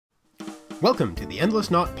Welcome to the Endless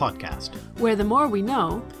Knot Podcast, where the more we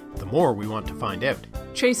know, the more we want to find out,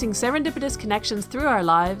 tracing serendipitous connections through our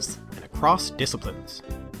lives and across disciplines.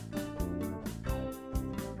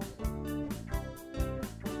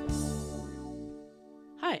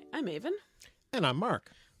 Hi, I'm Aven. And I'm Mark.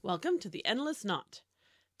 Welcome to the Endless Knot.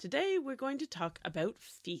 Today we're going to talk about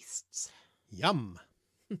feasts. Yum!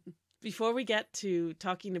 Before we get to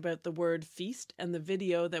talking about the word feast and the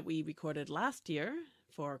video that we recorded last year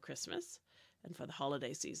for Christmas and for the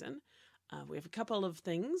holiday season, we have a couple of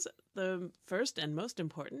things. The first and most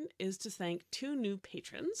important is to thank two new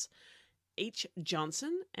patrons, H.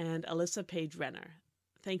 Johnson and Alyssa Page Renner.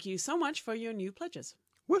 Thank you so much for your new pledges.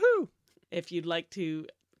 Woohoo! If you'd like to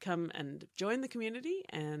come and join the community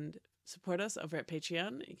and support us over at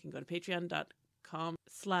Patreon, you can go to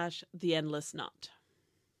patreon.com/theendlessknot.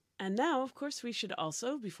 And now, of course, we should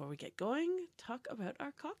also, before we get going, talk about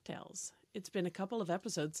our cocktails. It's been a couple of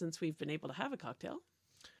episodes since we've been able to have a cocktail,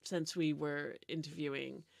 since we were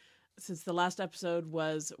interviewing, since the last episode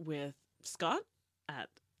was with Scott at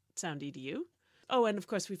Sound EDU. Oh, and of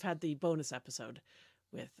course, we've had the bonus episode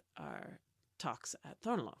with our talks at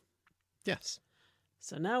Thornlow. Yes.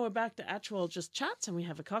 So now we're back to actual just chats and we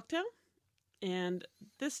have a cocktail. And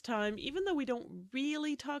this time, even though we don't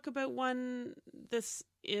really talk about this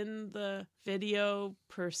in the video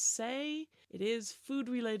per se, it is food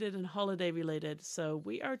related and holiday related. So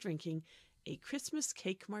we are drinking a Christmas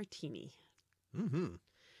cake martini,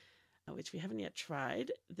 which we haven't yet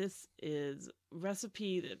tried. This is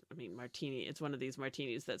martini. It's one of these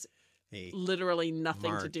martinis that's literally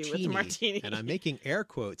nothing to do with the martini. And I'm making air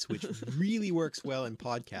quotes, which really works well in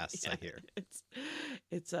podcasts, I hear.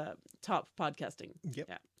 It's top podcasting. Yep.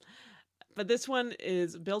 Yeah. But this one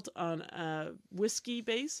is built on a whiskey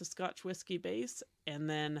base, a Scotch whiskey base, and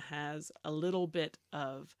then has a little bit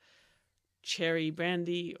of cherry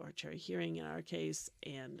brandy, or cherry heering in our case,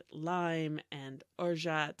 and lime and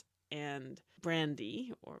orgeat and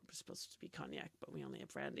brandy, or it's supposed to be cognac, but we only have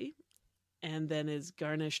brandy. And then is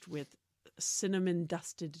garnished with cinnamon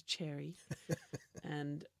dusted cherry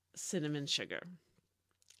and cinnamon sugar.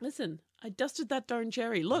 Listen, I dusted that darn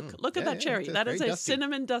cherry. Look at that cherry. That is a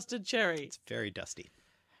cinnamon dusted cherry. It's very dusty.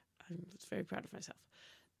 I'm very proud of myself.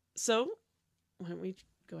 So why don't we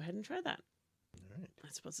go ahead and try that? All right. I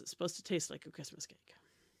suppose it's supposed to taste like a Christmas cake.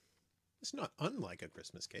 It's not unlike a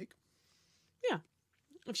Christmas cake. Yeah.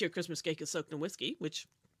 If your Christmas cake is soaked in whiskey, which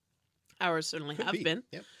ours certainly have been.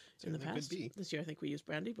 Yep. In the past. Could be. This year I think we used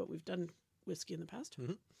brandy, but we've done whiskey in the past.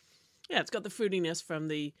 Mm-hmm. Yeah, it's got the fruitiness from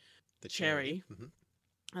the cherry mm-hmm.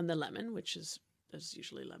 and the lemon, there's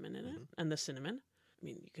usually lemon in it, and the cinnamon. I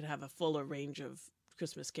mean, you could have a fuller range of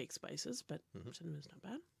Christmas cake spices, but cinnamon's not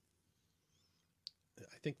bad.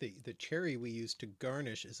 I think the cherry we use to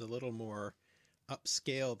garnish is a little more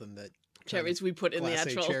upscale than the cherries we put in the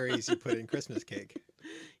actual cherries you put in Christmas cake.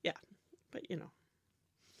 Yeah, but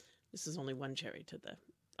this is only one cherry to the.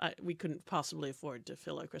 We couldn't possibly afford to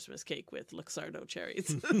fill our Christmas cake with Luxardo cherries.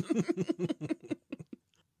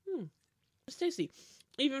 It's tasty.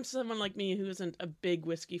 Even for someone like me who isn't a big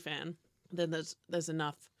whiskey fan, then there's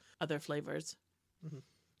enough other flavors. It's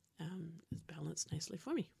balanced nicely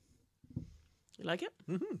for me. You like it?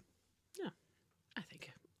 Mm-hmm. Yeah, I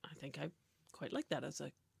think I quite like that as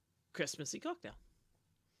a Christmassy cocktail.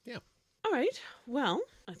 Yeah. All right. Well,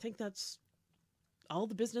 I think that's all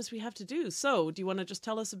the business we have to do. So, do you want to just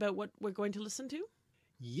tell us about what we're going to listen to?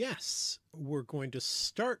 Yes, we're going to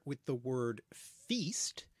start with the word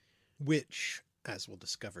feast, which, as we'll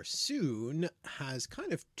discover soon, has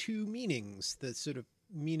kind of two meanings. The sort of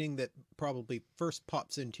meaning that probably first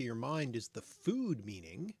pops into your mind is the food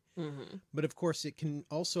meaning. Mm-hmm. But of course, it can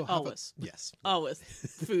also have always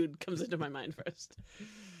food comes into my mind first.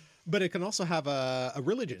 But it can also have a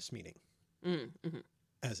religious meaning,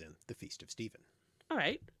 as in the Feast of Stephen. All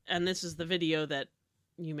right. And this is the video that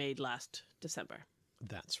you made last December.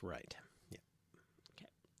 That's right. Yeah. Okay.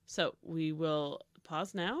 So we will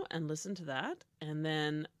pause now and listen to that. And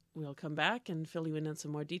then we'll come back and fill you in on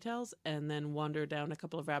some more details and then wander down a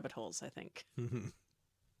couple of rabbit holes, I think.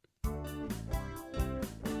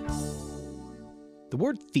 The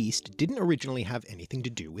word feast didn't originally have anything to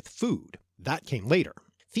do with food. That came later.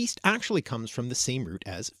 Feast actually comes from the same root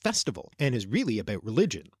as festival, and is really about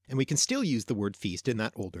religion, and we can still use the word feast in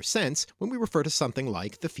that older sense when we refer to something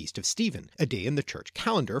like the Feast of Stephen, a day in the church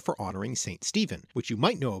calendar for honouring Saint Stephen, which you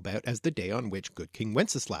might know about as the day on which good King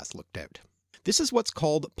Wenceslas looked out. This is what's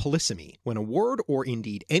called polysemy, when a word or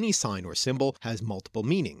indeed any sign or symbol has multiple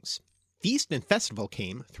meanings. Feast and festival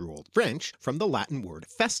came, through Old French, from the Latin word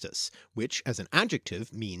festus, which as an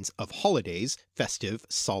adjective means of holidays, festive,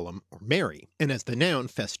 solemn, or merry, and as the noun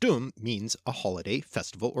festum means a holiday,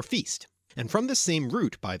 festival, or feast. And from this same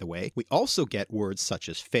root, by the way, we also get words such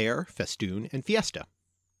as fair, festoon, and fiesta.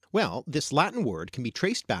 Well, this Latin word can be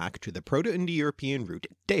traced back to the Proto-Indo-European root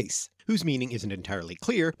des, whose meaning isn't entirely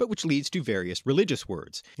clear, but which leads to various religious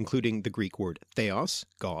words, including the Greek word theos,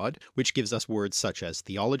 God, which gives us words such as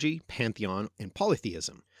theology, pantheon, and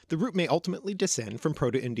polytheism. The root may ultimately descend from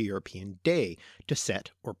Proto-Indo-European de, to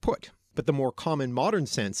set or put. But the more common modern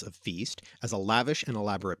sense of feast, as a lavish and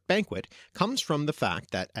elaborate banquet, comes from the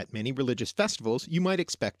fact that at many religious festivals you might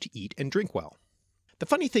expect to eat and drink well. The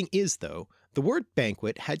funny thing is, though, the word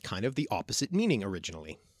banquet had kind of the opposite meaning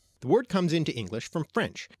originally. The word comes into English from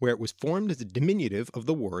French, where it was formed as a diminutive of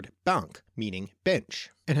the word banc, meaning bench,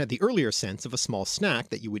 and had the earlier sense of a small snack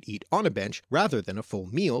that you would eat on a bench rather than a full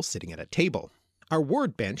meal sitting at a table. Our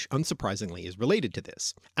word bench, unsurprisingly, is related to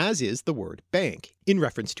this, as is the word bank, in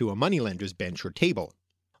reference to a moneylender's bench or table.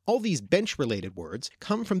 All these bench-related words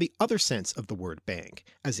come from the other sense of the word bank,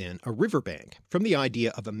 as in a riverbank, from the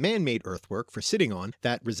idea of a man-made earthwork for sitting on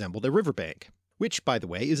that resembled a riverbank, which, by the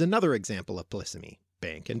way, is another example of polysemy,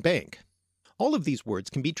 bank and bank. All of these words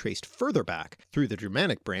can be traced further back through the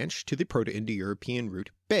Germanic branch to the Proto-Indo-European root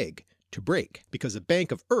beg, to break, because a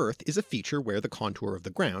bank of earth is a feature where the contour of the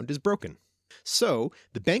ground is broken. So,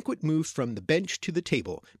 the banquet moved from the bench to the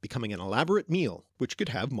table, becoming an elaborate meal, which could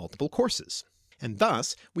have multiple courses. And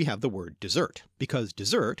thus we have the word dessert, because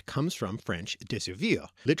dessert comes from French desservir,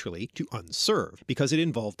 literally to unserve, because it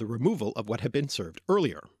involved the removal of what had been served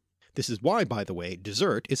earlier. This is why, by the way,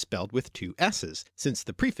 dessert is spelled with two s's, since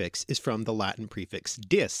the prefix is from the Latin prefix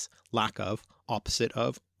dis, lack of, opposite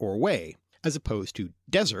of, or way, as opposed to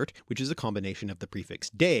desert, which is a combination of the prefix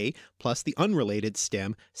de plus the unrelated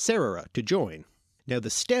stem serere, to join. Now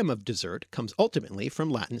the stem of dessert comes ultimately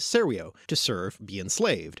from Latin serio, to serve, be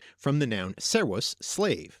enslaved, from the noun servus,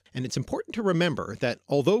 slave, and it's important to remember that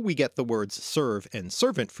although we get the words serve and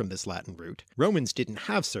servant from this Latin root, Romans didn't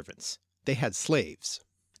have servants, they had slaves.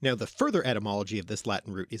 Now the further etymology of this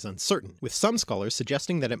Latin root is uncertain, with some scholars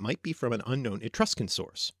suggesting that it might be from an unknown Etruscan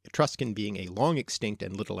source, Etruscan being a long extinct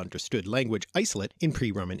and little understood language isolate in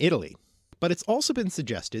pre-Roman Italy. But it's also been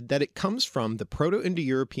suggested that it comes from the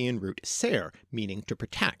Proto-Indo-European root ser, meaning to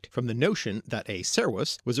protect, from the notion that a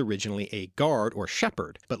servus was originally a guard or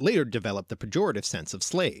shepherd, but later developed the pejorative sense of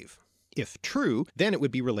slave. If true, then it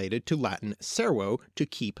would be related to Latin servo, to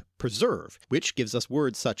keep, preserve, which gives us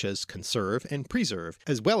words such as conserve and preserve,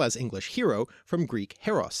 as well as English hero from Greek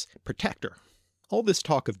heros, protector. All this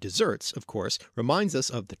talk of desserts, of course, reminds us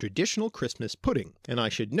of the traditional Christmas pudding, and I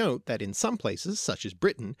should note that in some places, such as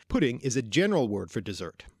Britain, pudding is a general word for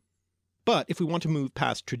dessert. But if we want to move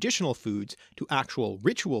past traditional foods to actual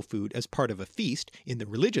ritual food as part of a feast in the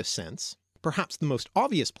religious sense, perhaps the most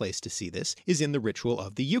obvious place to see this is in the ritual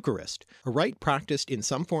of the Eucharist, a rite practiced in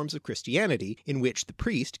some forms of Christianity in which the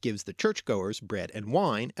priest gives the churchgoers bread and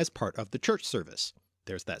wine as part of the church service.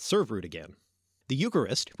 There's that serve root again. The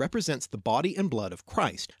Eucharist represents the body and blood of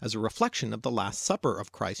Christ as a reflection of the Last Supper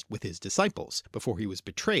of Christ with his disciples, before he was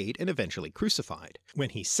betrayed and eventually crucified, when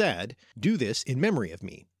he said, "Do this in memory of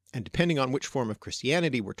me." And depending on which form of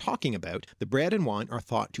Christianity we're talking about, the bread and wine are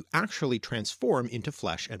thought to actually transform into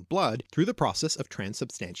flesh and blood through the process of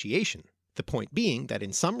transubstantiation. The point being that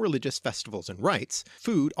in some religious festivals and rites,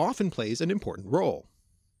 food often plays an important role.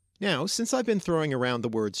 Now, since I've been throwing around the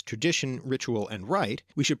words tradition, ritual, and rite,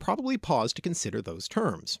 we should probably pause to consider those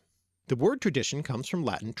terms. The word tradition comes from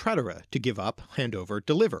Latin tradere, to give up, hand over,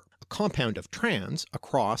 deliver, a compound of trans,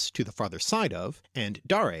 across, to the farther side of, and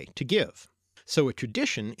dare, to give. So a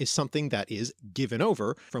tradition is something that is given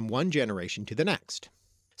over from one generation to the next.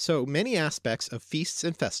 So many aspects of feasts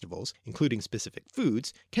and festivals, including specific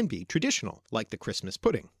foods, can be traditional, like the Christmas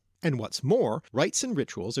pudding. And what's more, rites and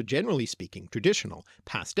rituals are generally speaking traditional,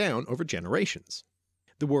 passed down over generations.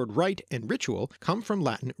 The word rite and ritual come from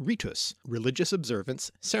Latin ritus, religious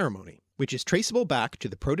observance, ceremony, which is traceable back to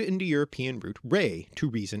the Proto-Indo-European root re, to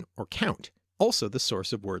reason or count, also the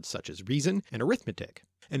source of words such as reason and arithmetic,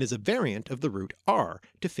 and is a variant of the root ar,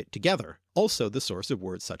 to fit together, also the source of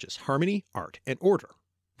words such as harmony, art, and order.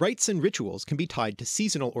 Rites and rituals can be tied to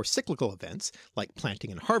seasonal or cyclical events, like planting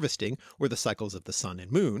and harvesting, or the cycles of the sun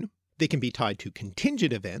and moon. They can be tied to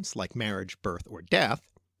contingent events like marriage, birth, or death,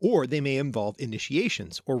 or they may involve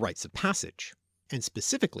initiations or rites of passage. And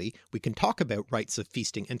specifically, we can talk about rites of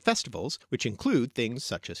feasting and festivals, which include things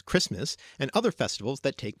such as Christmas and other festivals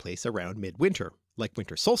that take place around midwinter, like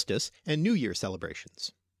winter solstice and New Year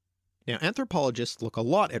celebrations. Now, anthropologists look a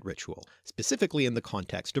lot at ritual, specifically in the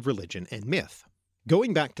context of religion and myth.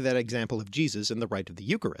 Going back to that example of Jesus and the rite of the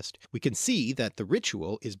Eucharist, we can see that the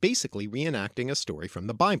ritual is basically reenacting a story from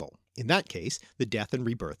the Bible, in that case the death and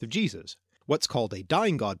rebirth of Jesus. What's called a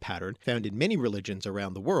dying god pattern found in many religions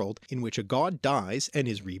around the world, in which a god dies and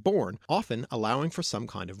is reborn, often allowing for some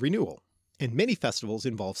kind of renewal. And many festivals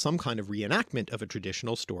involve some kind of reenactment of a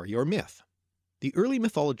traditional story or myth. The early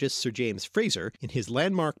mythologist Sir James Frazer, in his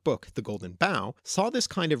landmark book The Golden Bough, saw this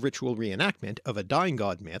kind of ritual reenactment of a dying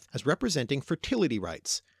god myth as representing fertility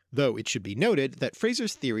rites, though it should be noted that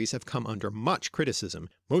Frazer's theories have come under much criticism,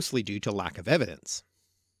 mostly due to lack of evidence.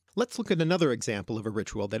 Let's look at another example of a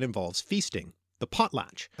ritual that involves feasting. The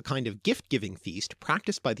potlatch, a kind of gift-giving feast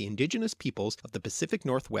practiced by the indigenous peoples of the Pacific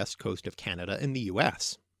Northwest coast of Canada and the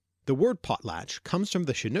US. The word potlatch comes from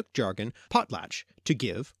the Chinook jargon potlatch, to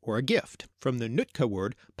give or a gift, from the Nootka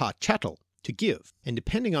word patchatl, to give, and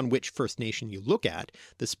depending on which First Nation you look at,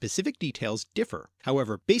 the specific details differ.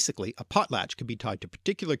 However, basically a potlatch could be tied to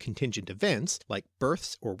particular contingent events, like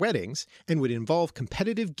births or weddings, and would involve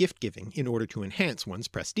competitive gift-giving in order to enhance one's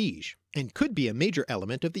prestige, and could be a major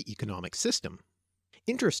element of the economic system.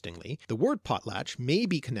 Interestingly, the word potlatch may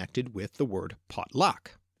be connected with the word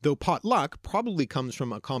potluck. Though potluck probably comes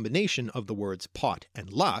from a combination of the words pot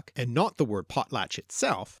and luck, and not the word potlatch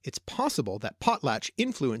itself, it's possible that potlatch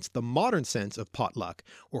influenced the modern sense of potluck,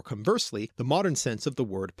 or conversely, the modern sense of the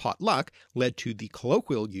word potluck led to the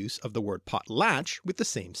colloquial use of the word potlatch with the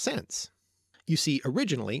same sense. You see,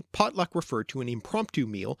 originally, potluck referred to an impromptu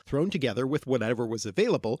meal thrown together with whatever was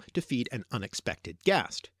available to feed an unexpected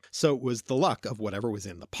guest, so it was the luck of whatever was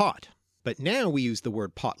in the pot. But now we use the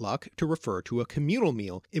word potluck to refer to a communal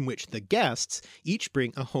meal in which the guests each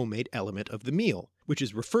bring a homemade element of the meal, which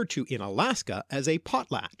is referred to in Alaska as a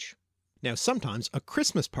potlatch. Now sometimes a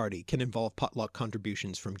Christmas party can involve potluck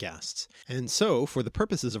contributions from guests, and so for the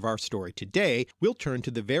purposes of our story today, we'll turn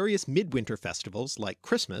to the various midwinter festivals like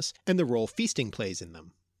Christmas and the role feasting plays in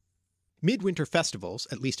them. Midwinter festivals,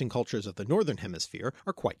 at least in cultures of the Northern Hemisphere,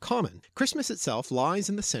 are quite common. Christmas itself lies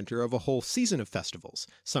in the centre of a whole season of festivals,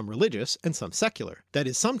 some religious and some secular, that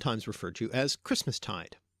is sometimes referred to as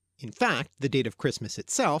Christmastide. In fact, the date of Christmas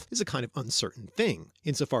itself is a kind of uncertain thing,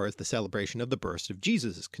 insofar as the celebration of the birth of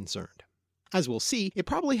Jesus is concerned. As we'll see, it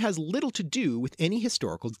probably has little to do with any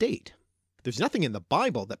historical date. There's nothing in the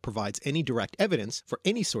Bible that provides any direct evidence for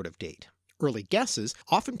any sort of date. Early guesses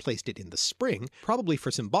often placed it in the spring, probably for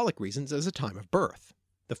symbolic reasons as a time of birth.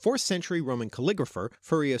 The 4th century Roman calligrapher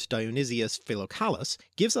Furius Dionysius Philocalus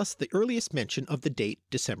gives us the earliest mention of the date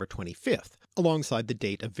December 25th, alongside the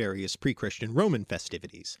date of various pre-Christian Roman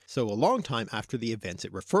festivities, so a long time after the events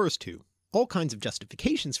it refers to. All kinds of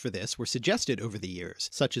justifications for this were suggested over the years,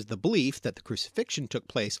 such as the belief that the crucifixion took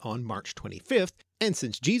place on March 25th, and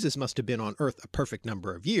since Jesus must have been on earth a perfect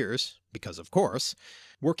number of years, because of course,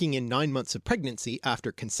 working in 9 months of pregnancy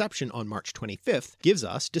after conception on March 25th gives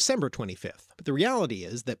us December 25th. But the reality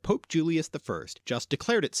is that Pope Julius I just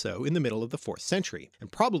declared it so in the middle of the 4th century, and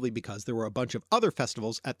probably because there were a bunch of other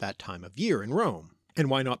festivals at that time of year in Rome. And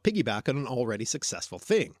why not piggyback on an already successful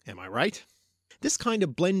thing, am I right? This kind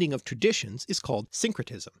of blending of traditions is called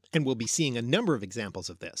syncretism, and we'll be seeing a number of examples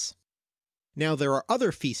of this. Now there are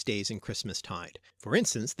other feast days in Christmastide, for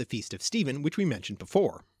instance the Feast of Stephen, which we mentioned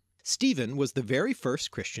before. Stephen was the very first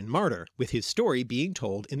Christian martyr, with his story being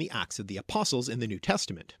told in the Acts of the Apostles in the New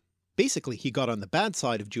Testament. Basically he got on the bad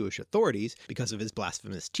side of Jewish authorities because of his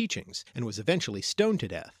blasphemous teachings, and was eventually stoned to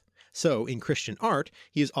death. So in Christian art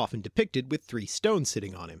he is often depicted with 3 stones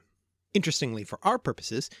sitting on him. Interestingly for our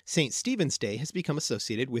purposes, St. Stephen's Day has become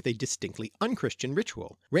associated with a distinctly unchristian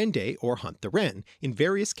ritual, Wren Day or Hunt the Wren, in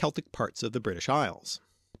various Celtic parts of the British Isles.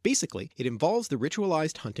 Basically, it involves the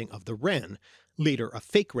ritualized hunting of the wren, later a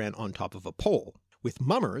fake wren on top of a pole, with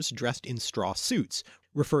mummers dressed in straw suits,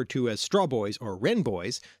 referred to as straw boys or wren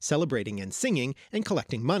boys, celebrating and singing and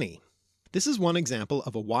collecting money. This is one example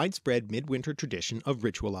of a widespread midwinter tradition of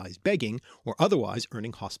ritualized begging or otherwise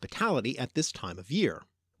earning hospitality at this time of year,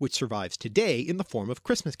 which survives today in the form of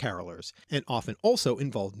Christmas carolers, and often also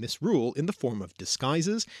involved misrule in the form of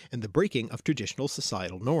disguises and the breaking of traditional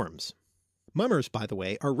societal norms. Mummers, by the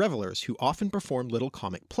way, are revelers who often perform little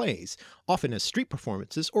comic plays, often as street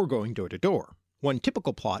performances or going door to door. One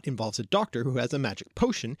typical plot involves a doctor who has a magic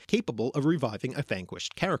potion capable of reviving a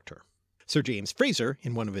vanquished character. Sir James Frazer,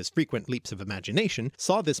 in one of his frequent leaps of imagination,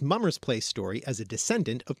 saw this mummers' play story as a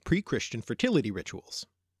descendant of pre-Christian fertility rituals.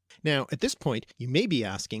 Now, at this point, you may be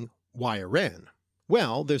asking, why a wren?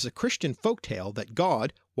 Well, there's a Christian folktale that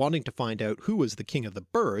God, wanting to find out who was the king of the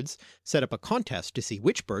birds, set up a contest to see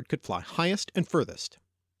which bird could fly highest and furthest.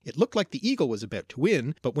 It looked like the eagle was about to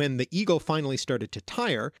win, but when the eagle finally started to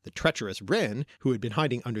tire, the treacherous wren, who had been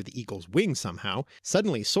hiding under the eagle's wing somehow,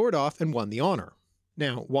 suddenly soared off and won the honour.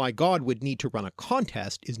 Now, why God would need to run a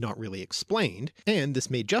contest is not really explained, and this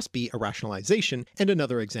may just be a rationalization and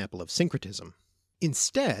another example of syncretism.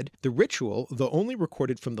 Instead, the ritual, though only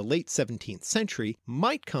recorded from the late 17th century,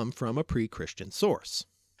 might come from a pre-Christian source.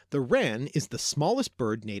 The wren is the smallest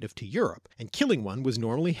bird native to Europe, and killing one was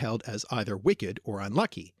normally held as either wicked or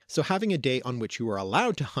unlucky, so having a day on which you are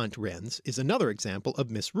allowed to hunt wrens is another example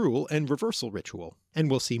of misrule and reversal ritual,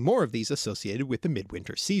 and we'll see more of these associated with the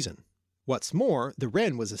midwinter season. What's more, the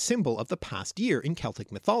wren was a symbol of the past year in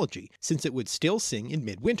Celtic mythology, since it would still sing in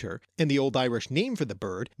midwinter, and the Old Irish name for the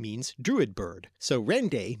bird means druid bird, so Wren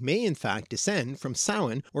Day may in fact descend from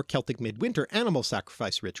Samhain or Celtic midwinter animal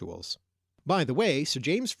sacrifice rituals. By the way, Sir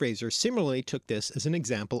James Fraser similarly took this as an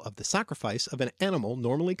example of the sacrifice of an animal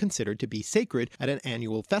normally considered to be sacred at an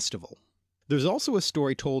annual festival. There's also a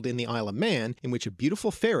story told in the Isle of Man in which a beautiful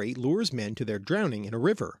fairy lures men to their drowning in a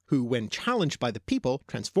river, who when challenged by the people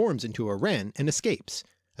transforms into a wren and escapes,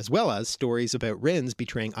 as well as stories about wrens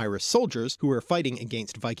betraying Irish soldiers who were fighting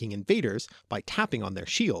against Viking invaders by tapping on their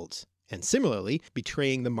shields, and similarly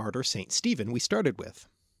betraying the martyr Saint Stephen we started with.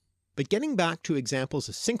 But getting back to examples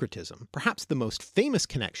of syncretism, perhaps the most famous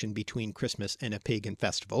connection between Christmas and a pagan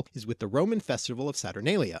festival is with the Roman festival of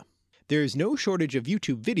Saturnalia. There is no shortage of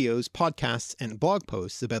YouTube videos, podcasts, and blog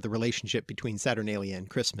posts about the relationship between Saturnalia and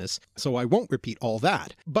Christmas, so I won't repeat all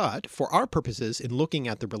that, but for our purposes in looking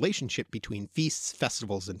at the relationship between feasts,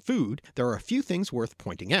 festivals, and food, there are a few things worth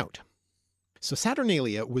pointing out. So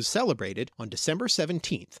Saturnalia was celebrated on December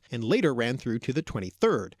 17th and later ran through to the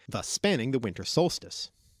 23rd, thus spanning the winter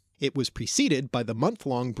solstice. It was preceded by the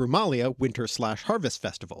month-long Brumalia Winter/Harvest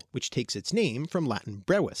Festival, which takes its name from Latin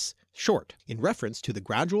brevis, short, in reference to the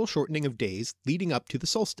gradual shortening of days leading up to the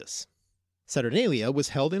solstice. Saturnalia was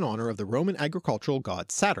held in honour of the Roman agricultural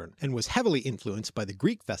god Saturn, and was heavily influenced by the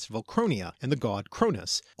Greek festival Chronia and the god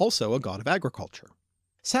Cronus, also a god of agriculture.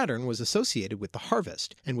 Saturn was associated with the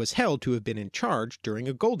harvest, and was held to have been in charge during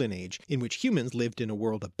a golden age in which humans lived in a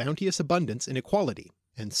world of bounteous abundance and equality.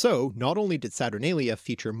 And so, not only did Saturnalia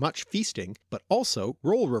feature much feasting, but also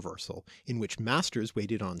role reversal, in which masters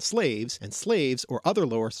waited on slaves, and slaves or other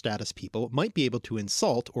lower status people might be able to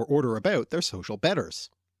insult or order about their social betters.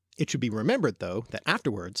 It should be remembered though that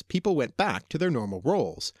afterwards people went back to their normal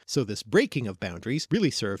roles, so this breaking of boundaries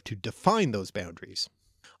really served to define those boundaries.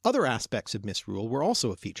 Other aspects of misrule were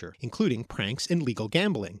also a feature, including pranks and legal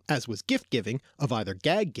gambling, as was gift-giving of either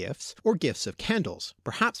gag gifts or gifts of candles,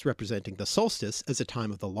 perhaps representing the solstice as a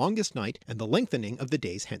time of the longest night and the lengthening of the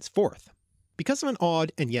days henceforth. Because of an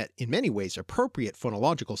odd and yet in many ways appropriate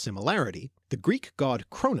phonological similarity, the Greek god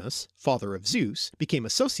Cronus, father of Zeus, became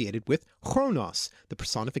associated with Chronos, the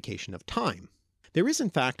personification of time. There is in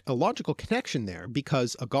fact a logical connection there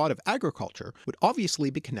because a god of agriculture would obviously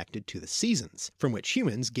be connected to the seasons, from which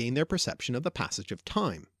humans gain their perception of the passage of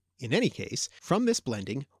time. In any case, from this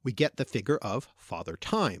blending we get the figure of Father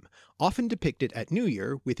Time, often depicted at New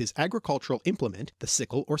Year with his agricultural implement, the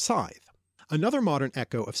sickle or scythe. Another modern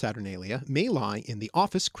echo of Saturnalia may lie in the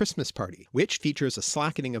office Christmas party, which features a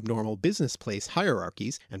slackening of normal business place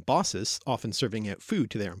hierarchies and bosses often serving out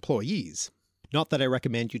food to their employees. Not that I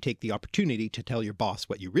recommend you take the opportunity to tell your boss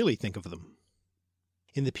what you really think of them.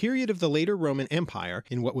 In the period of the later Roman Empire,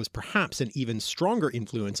 in what was perhaps an even stronger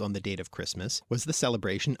influence on the date of Christmas, was the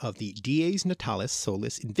celebration of the Dies Natalis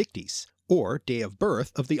Solis Invictis, or Day of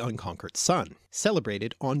Birth of the Unconquered Sun,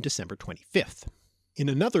 celebrated on December 25th. In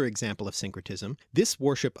another example of syncretism, this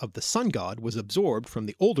worship of the sun god was absorbed from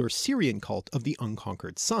the older Syrian cult of the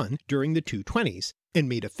unconquered sun during the 220s, and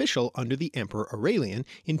made official under the Emperor Aurelian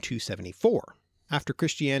in 274. After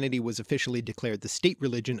Christianity was officially declared the state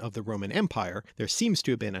religion of the Roman Empire, there seems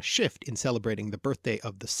to have been a shift in celebrating the birthday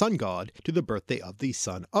of the sun god to the birthday of the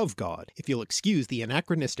son of God, if you'll excuse the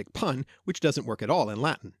anachronistic pun, which doesn't work at all in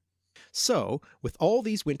Latin. So, with all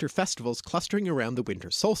these winter festivals clustering around the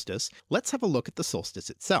winter solstice, let's have a look at the solstice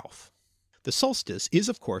itself. The solstice is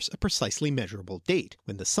of course a precisely measurable date,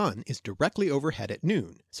 when the sun is directly overhead at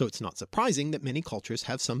noon, so it's not surprising that many cultures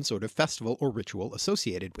have some sort of festival or ritual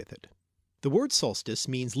associated with it. The word solstice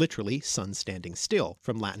means literally sun standing still,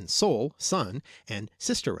 from Latin sol, sun, and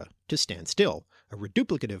sistere, to stand still, a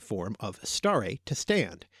reduplicative form of stare, to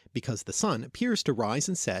stand, because the sun appears to rise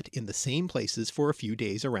and set in the same places for a few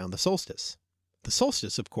days around the solstice. The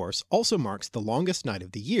solstice, of course, also marks the longest night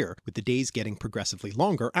of the year, with the days getting progressively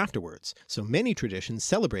longer afterwards, so many traditions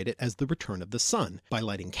celebrate it as the return of the sun, by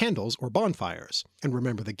lighting candles or bonfires, and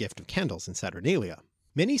remember the gift of candles in Saturnalia.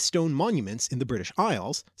 Many stone monuments in the British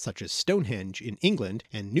Isles, such as Stonehenge in England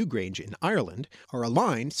and Newgrange in Ireland, are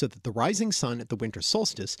aligned so that the rising sun at the winter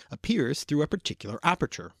solstice appears through a particular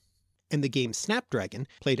aperture. And the game Snapdragon,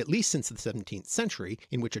 played at least since the 17th century,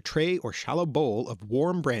 in which a tray or shallow bowl of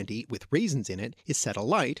warm brandy with raisins in it is set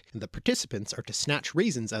alight and the participants are to snatch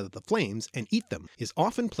raisins out of the flames and eat them, is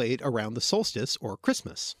often played around the solstice or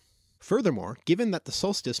Christmas. Furthermore, given that the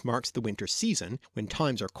solstice marks the winter season, when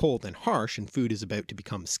times are cold and harsh and food is about to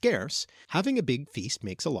become scarce, having a big feast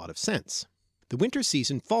makes a lot of sense. The winter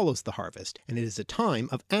season follows the harvest, and it is a time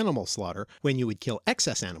of animal slaughter when you would kill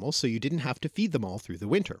excess animals so you didn't have to feed them all through the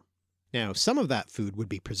winter. Now, some of that food would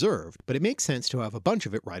be preserved, but it makes sense to have a bunch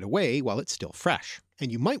of it right away while it's still fresh.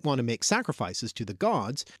 And you might want to make sacrifices to the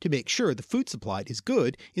gods to make sure the food supply is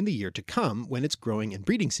good in the year to come when it's growing and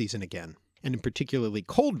breeding season again. And in particularly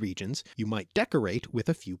cold regions, you might decorate with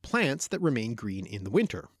a few plants that remain green in the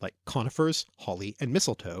winter, like conifers, holly, and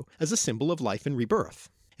mistletoe, as a symbol of life and rebirth.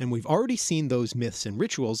 And we've already seen those myths and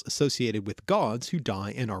rituals associated with gods who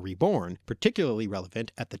die and are reborn, particularly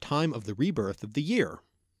relevant at the time of the rebirth of the year.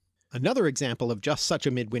 Another example of just such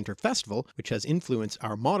a midwinter festival, which has influenced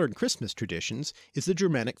our modern Christmas traditions, is the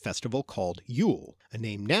Germanic festival called Yule, a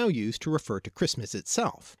name now used to refer to Christmas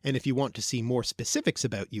itself. And if you want to see more specifics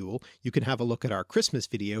about Yule, you can have a look at our Christmas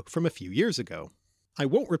video from a few years ago. I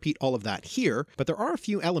won't repeat all of that here, but there are a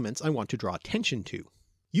few elements I want to draw attention to.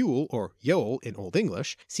 Yule, or Yule in Old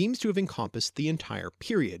English, seems to have encompassed the entire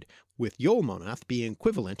period, with Yule Monath being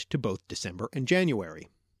equivalent to both December and January.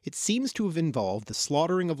 It seems to have involved the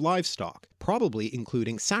slaughtering of livestock, probably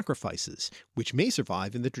including sacrifices, which may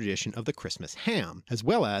survive in the tradition of the Christmas ham, as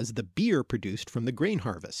well as the beer produced from the grain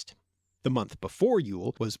harvest. The month before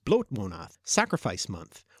Yule was Blotmonath, sacrifice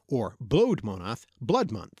month, or Blodmonath,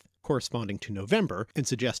 blood month, corresponding to November and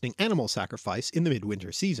suggesting animal sacrifice in the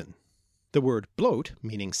midwinter season. The word blot,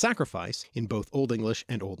 meaning sacrifice, in both Old English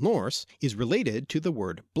and Old Norse, is related to the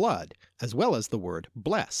word blood, as well as the word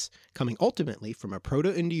bless, coming ultimately from a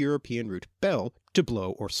Proto-Indo-European root bel, to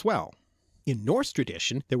blow or swell. In Norse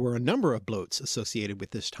tradition, there were a number of bloats associated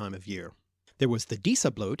with this time of year. There was the Disa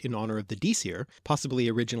bloat in honour of the Disir, possibly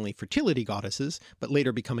originally fertility goddesses, but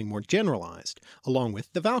later becoming more generalised, along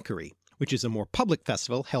with the Valkyrie, which is a more public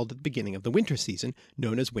festival held at the beginning of the winter season,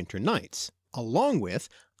 known as Winter Nights, along with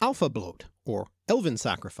Alpha Bloat, or Elven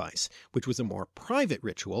Sacrifice, which was a more private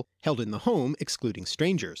ritual held in the home excluding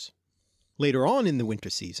strangers. Later on in the winter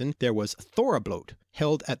season there was Thora Bloat,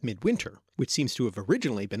 held at midwinter, which seems to have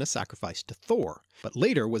originally been a sacrifice to Thor, but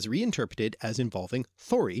later was reinterpreted as involving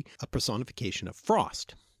Thori, a personification of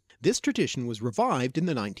frost. This tradition was revived in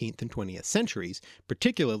the 19th and 20th centuries,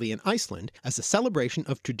 particularly in Iceland, as a celebration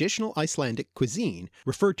of traditional Icelandic cuisine,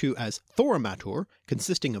 referred to as Thoramatur,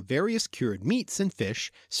 consisting of various cured meats and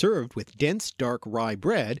fish served with dense dark rye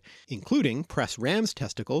bread, including pressed ram's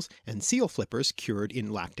testicles and seal flippers cured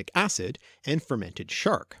in lactic acid, and fermented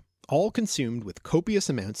shark, all consumed with copious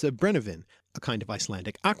amounts of brennivin, a kind of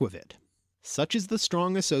Icelandic aquavit. Such is the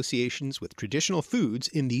strong associations with traditional foods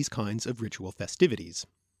in these kinds of ritual festivities.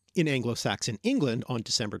 In Anglo-Saxon England on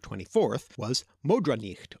December 24th was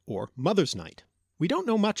Modranicht, or Mother's Night. We don't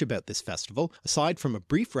know much about this festival, aside from a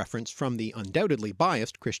brief reference from the undoubtedly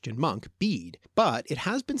biased Christian monk Bede, but it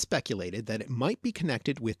has been speculated that it might be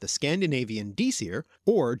connected with the Scandinavian Disir,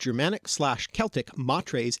 or Germanic/Celtic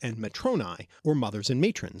matres and matronae, or mothers and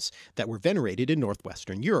matrons, that were venerated in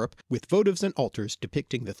northwestern Europe, with votives and altars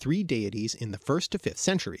depicting the three deities in the 1st to 5th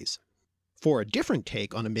centuries. For a different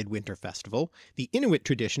take on a midwinter festival, the Inuit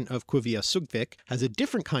tradition of Kuviasugvik has a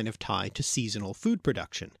different kind of tie to seasonal food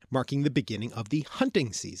production, marking the beginning of the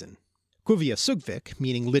hunting season. Kuviasugvik,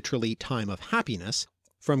 meaning literally time of happiness,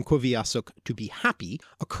 from Kuviasuk to be happy,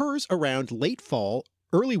 occurs around late fall,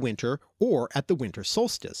 early winter, or at the winter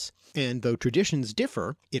solstice, and though traditions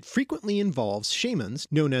differ, it frequently involves shamans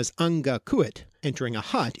known as Anga Kuit entering a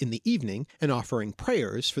hut in the evening and offering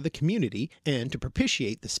prayers for the community and to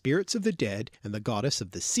propitiate the spirits of the dead and the goddess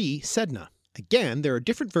of the sea, Sedna. Again, there are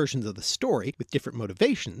different versions of the story with different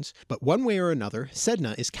motivations, but one way or another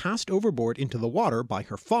Sedna is cast overboard into the water by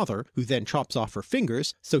her father, who then chops off her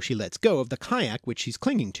fingers so she lets go of the kayak which she's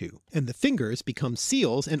clinging to, and the fingers become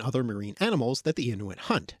seals and other marine animals that the Inuit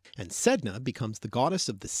hunt, and Sedna becomes the goddess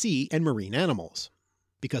of the sea and marine animals.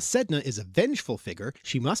 Because Sedna is a vengeful figure,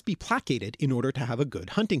 she must be placated in order to have a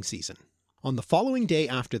good hunting season. On the following day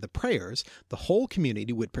after the prayers, the whole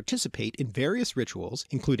community would participate in various rituals,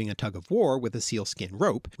 including a tug of war with a sealskin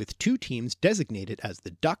rope, with two teams designated as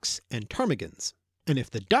the Ducks and Ptarmigans. And if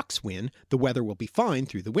the Ducks win, the weather will be fine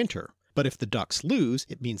through the winter, but if the Ducks lose,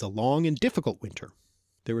 it means a long and difficult winter.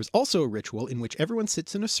 There is also a ritual in which everyone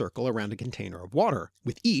sits in a circle around a container of water,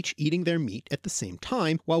 with each eating their meat at the same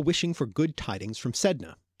time while wishing for good tidings from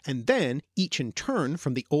Sedna. And then, each in turn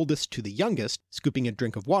from the oldest to the youngest, scooping a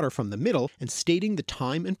drink of water from the middle and stating the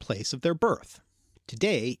time and place of their birth.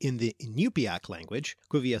 Today, in the Inupiaq language,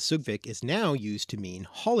 Quviasugvik is now used to mean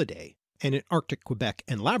holiday, and in Arctic Quebec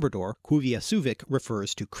and Labrador, Quviasuvik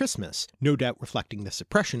refers to Christmas, no doubt reflecting the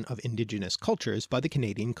suppression of indigenous cultures by the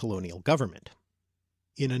Canadian colonial government.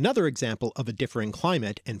 In another example of a differing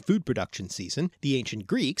climate and food production season, the ancient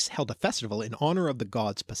Greeks held a festival in honour of the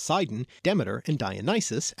gods Poseidon, Demeter and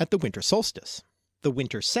Dionysus at the winter solstice. The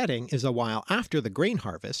winter setting is a while after the grain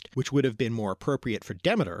harvest, which would have been more appropriate for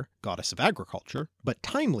Demeter, goddess of agriculture, but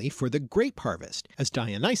timely for the grape harvest, as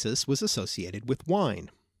Dionysus was associated with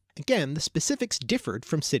wine. Again, the specifics differed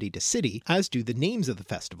from city to city, as do the names of the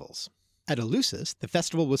festivals. At Eleusis, the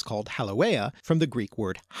festival was called Haloea from the Greek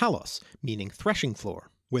word halos, meaning threshing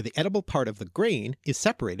floor, where the edible part of the grain is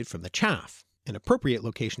separated from the chaff, an appropriate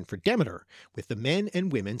location for Demeter, with the men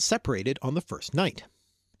and women separated on the first night.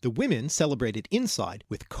 The women celebrated inside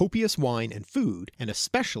with copious wine and food, and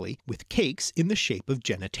especially with cakes in the shape of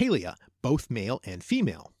genitalia, both male and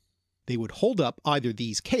female. They would hold up either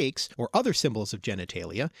these cakes or other symbols of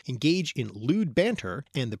genitalia, engage in lewd banter,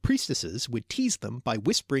 and the priestesses would tease them by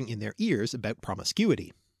whispering in their ears about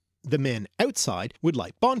promiscuity. The men outside would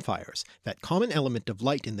light bonfires, that common element of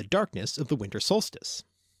light in the darkness of the winter solstice.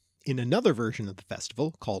 In another version of the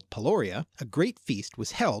festival, called Paloria, a great feast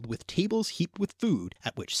was held with tables heaped with food,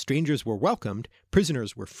 at which strangers were welcomed,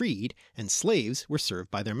 prisoners were freed, and slaves were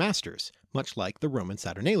served by their masters, much like the Roman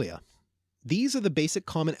Saturnalia. These are the basic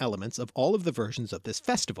common elements of all of the versions of this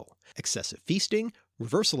festival: excessive feasting,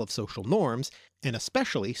 reversal of social norms, and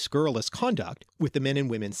especially scurrilous conduct, with the men and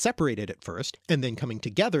women separated at first and then coming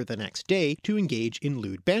together the next day to engage in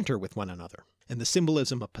lewd banter with one another. And the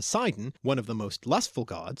symbolism of Poseidon, one of the most lustful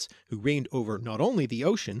gods, who reigned over not only the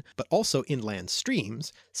ocean but also inland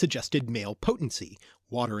streams, suggested male potency,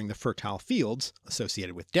 watering the fertile fields,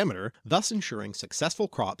 associated with Demeter, thus ensuring successful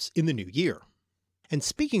crops in the new year. And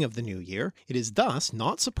speaking of the new year, it is thus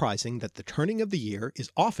not surprising that the turning of the year is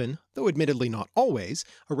often, though admittedly not always,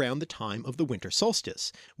 around the time of the winter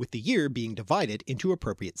solstice, with the year being divided into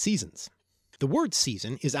appropriate seasons. The word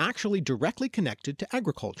season is actually directly connected to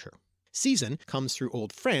agriculture. Season comes through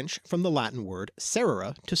Old French from the Latin word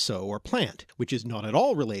serere, to sow or plant, which is not at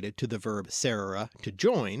all related to the verb serere, to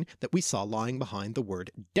join, that we saw lying behind the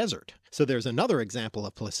word desert. So there's another example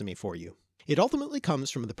of polysemy for you. It ultimately comes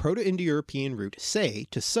from the Proto-Indo-European root se,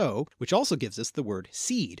 to sow, which also gives us the word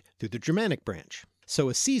seed through the Germanic branch. So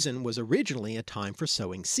a season was originally a time for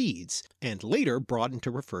sowing seeds, and later broadened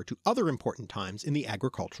to refer to other important times in the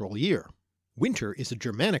agricultural year. Winter is a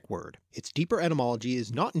Germanic word. Its deeper etymology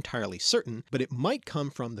is not entirely certain, but it might come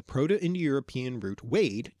from the Proto-Indo-European root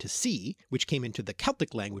wade, to see, which came into the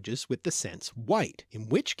Celtic languages with the sense white, in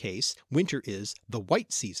which case winter is the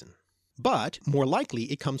white season. But more likely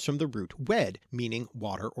it comes from the root wed, meaning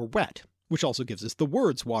water or wet, which also gives us the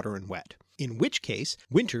words water and wet, in which case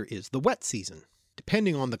winter is the wet season.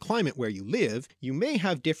 Depending on the climate where you live, you may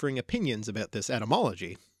have differing opinions about this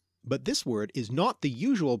etymology. But this word is not the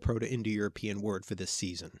usual Proto-Indo-European word for this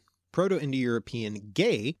season. Proto-Indo-European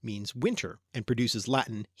ge means winter, and produces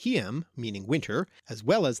Latin hiem, meaning winter, as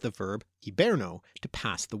well as the verb hiberno, to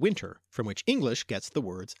pass the winter, from which English gets the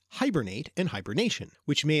words hibernate and hibernation,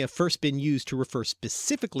 which may have first been used to refer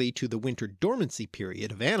specifically to the winter dormancy period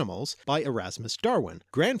of animals by Erasmus Darwin,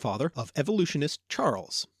 grandfather of evolutionist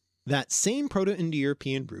Charles. That same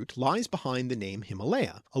Proto-Indo-European root lies behind the name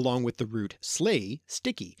Himalaya, along with the root slei,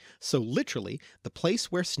 sticky, so literally the place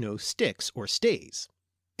where snow sticks or stays.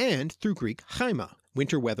 And through Greek chaima,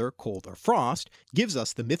 winter weather, cold or frost, gives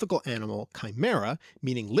us the mythical animal chimera,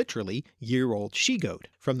 meaning literally year-old she-goat,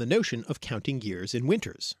 from the notion of counting years in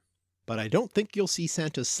winters. But I don't think you'll see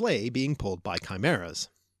Santa's sleigh being pulled by chimeras.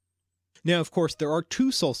 Now of course there are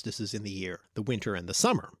two solstices in the year, the winter and the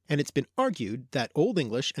summer, and it's been argued that Old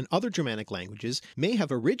English and other Germanic languages may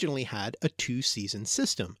have originally had a two-season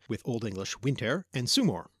system, with Old English winter and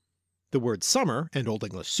sumor. The word summer and Old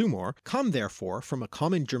English sumor come therefore from a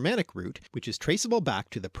common Germanic root which is traceable back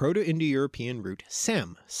to the Proto-Indo-European root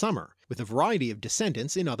sem, summer, with a variety of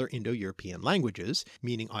descendants in other Indo-European languages,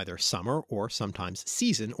 meaning either summer or sometimes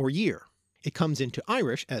season or year. It comes into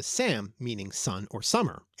Irish as sam, meaning sun or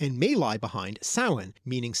summer, and may lie behind Samhain,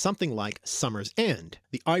 meaning something like summer's end,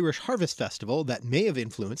 the Irish harvest festival that may have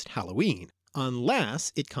influenced Halloween,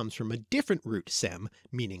 unless it comes from a different root sem,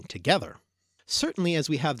 meaning together. Certainly as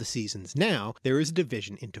we have the seasons now, there is a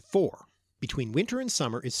division into four. Between winter and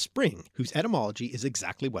summer is spring, whose etymology is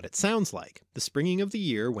exactly what it sounds like, the springing of the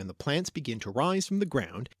year when the plants begin to rise from the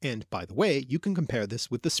ground, and by the way, you can compare this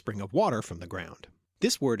with the spring of water from the ground.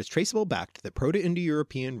 This word is traceable back to the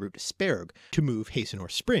Proto-Indo-European root sperg, to move, hasten or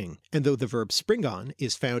spring, and though the verb springon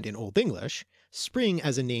is found in Old English, spring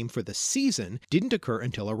as a name for the season didn't occur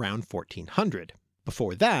until around 1400.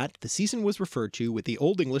 Before that, the season was referred to with the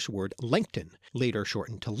Old English word Lengton, later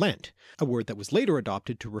shortened to Lent, a word that was later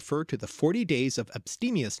adopted to refer to the 40 days of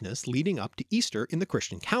abstemiousness leading up to Easter in the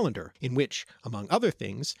Christian calendar, in which, among other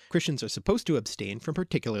things, Christians are supposed to abstain from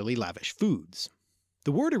particularly lavish foods.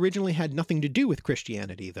 The word originally had nothing to do with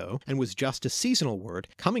Christianity though, and was just a seasonal word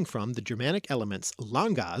coming from the Germanic elements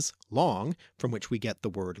langas, long, from which we get the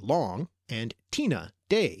word long, and tina,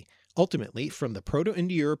 day, ultimately from the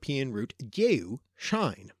Proto-Indo-European root dieu,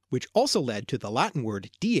 shine, which also led to the Latin word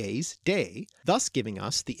dies, day, thus giving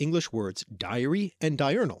us the English words diary and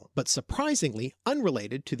diurnal, but surprisingly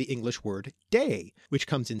unrelated to the English word day, which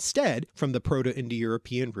comes instead from the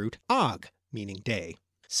Proto-Indo-European root ag, meaning day.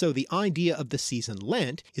 So the idea of the season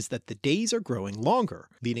Lent is that the days are growing longer,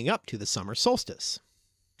 leading up to the summer solstice.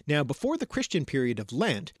 Now before the Christian period of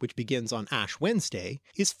Lent, which begins on Ash Wednesday,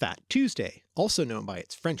 is Fat Tuesday, also known by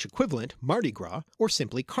its French equivalent Mardi Gras, or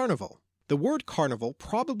simply Carnival. The word carnival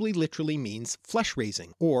probably literally means flesh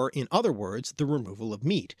raising, or in other words the removal of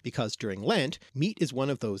meat, because during Lent meat is one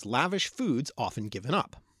of those lavish foods often given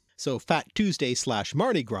up. So Fat Tuesday /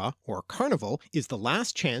 Mardi Gras, or Carnival, is the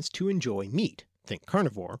last chance to enjoy meat, think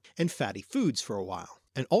carnivore, and fatty foods for a while,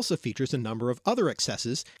 and also features a number of other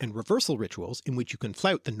excesses and reversal rituals in which you can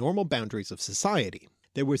flout the normal boundaries of society.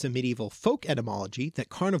 There was a medieval folk etymology that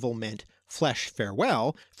carnival meant flesh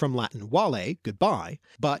farewell, from Latin vale, goodbye,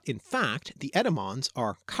 but in fact the etymons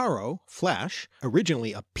are caro, flesh,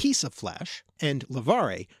 originally a piece of flesh, and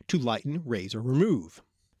levare, to lighten, raise or remove.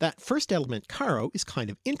 That first element caro is kind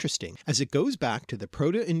of interesting, as it goes back to the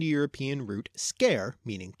Proto-Indo-European root scare,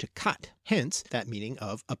 meaning to cut, hence that meaning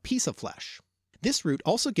of a piece of flesh. This root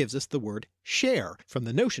also gives us the word share, from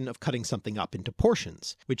the notion of cutting something up into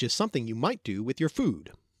portions, which is something you might do with your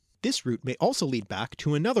food. This root may also lead back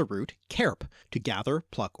to another root, carp, to gather,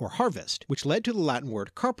 pluck or harvest, which led to the Latin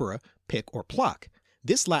word carpere, pick or pluck.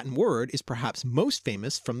 This Latin word is perhaps most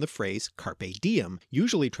famous from the phrase carpe diem,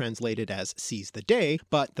 usually translated as seize the day,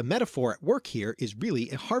 but the metaphor at work here is really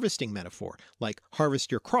a harvesting metaphor, like harvest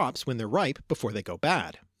your crops when they're ripe before they go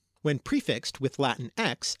bad. When prefixed with Latin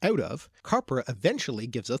ex, out of, carpere eventually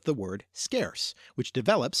gives us the word scarce, which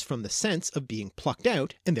develops from the sense of being plucked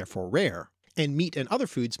out and therefore rare, and meat and other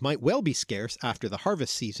foods might well be scarce after the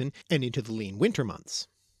harvest season and into the lean winter months.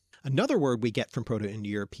 Another word we get from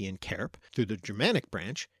Proto-Indo-European carp, through the Germanic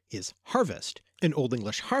branch, is harvest, and Old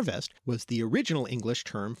English harvest was the original English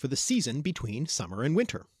term for the season between summer and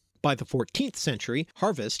winter. By the 14th century,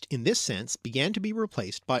 harvest in this sense began to be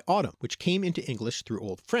replaced by autumn, which came into English through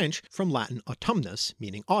Old French from Latin autumnus,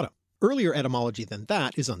 meaning autumn. Earlier etymology than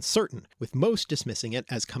that is uncertain, with most dismissing it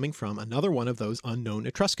as coming from another one of those unknown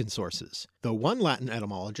Etruscan sources, though one Latin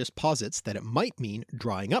etymologist posits that it might mean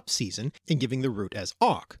drying up season and giving the root as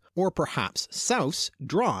auc, or perhaps saus,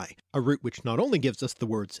 dry, a root which not only gives us the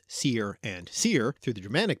words seer and seer through the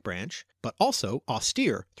Germanic branch, but also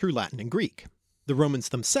austere through Latin and Greek. The Romans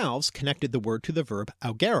themselves connected the word to the verb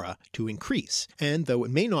augere, to increase, and though it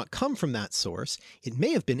may not come from that source, it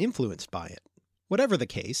may have been influenced by it. Whatever the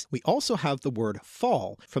case, we also have the word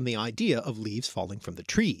fall from the idea of leaves falling from the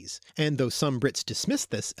trees, and though some Brits dismiss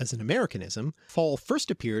this as an Americanism, fall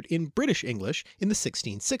first appeared in British English in the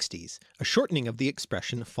 1660s, a shortening of the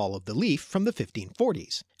expression fall of the leaf from the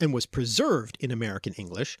 1540s, and was preserved in American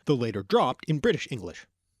English, though later dropped in British English.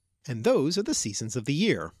 And those are the seasons of the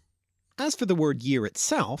year. As for the word year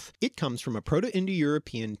itself, it comes from a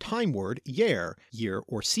Proto-Indo-European time word year, year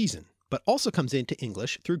or season, but also comes into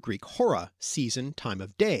English through Greek hora, season, time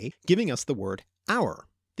of day, giving us the word hour.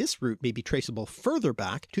 This root may be traceable further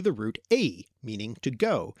back to the root ei, meaning to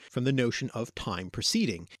go, from the notion of time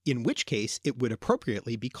proceeding, in which case it would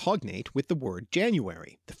appropriately be cognate with the word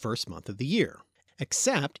January, the first month of the year.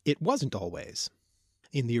 Except it wasn't always.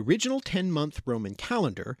 In the original 10-month Roman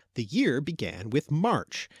calendar, the year began with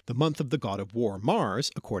March, the month of the god of war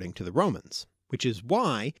Mars according to the Romans, which is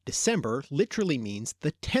why December literally means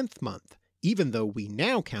the 10th month, even though we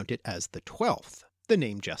now count it as the 12th. The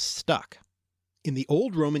name just stuck. In the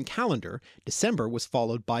old Roman calendar, December was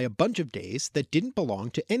followed by a bunch of days that didn't belong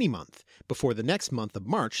to any month, before the next month of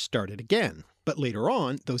March started again. But later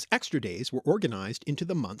on, those extra days were organized into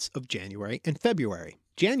the months of January and February.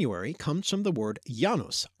 January comes from the word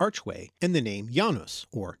Janus, archway, and the name Janus,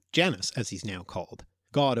 or Janus as he's now called.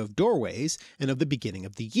 god of doorways and of the beginning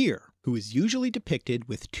of the year, who is usually depicted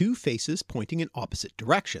with two faces pointing in opposite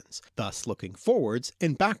directions, thus looking forwards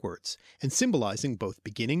and backwards, and symbolizing both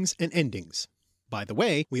beginnings and endings. By the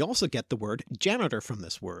way, we also get the word janitor from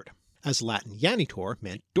this word, as Latin janitor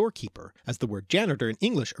meant doorkeeper, as the word janitor in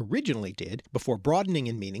English originally did before broadening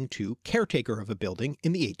in meaning to caretaker of a building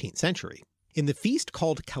in the 18th century. In the feast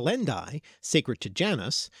called Calendae, sacred to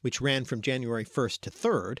Janus, which ran from January 1st to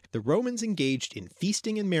 3rd, the Romans engaged in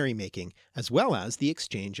feasting and merrymaking, as well as the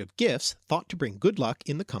exchange of gifts thought to bring good luck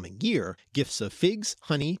in the coming year, gifts of figs,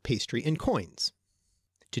 honey, pastry, and coins.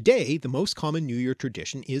 Today, the most common New Year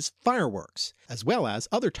tradition is fireworks, as well as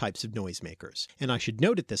other types of noisemakers, and I should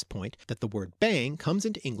note at this point that the word bang comes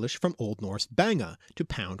into English from Old Norse banga, to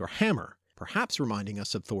pound or hammer, perhaps reminding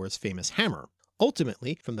us of Thor's famous hammer.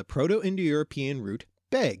 Ultimately from the Proto-Indo-European root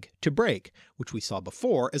beg, to break, which we saw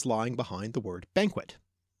before as lying behind the word banquet.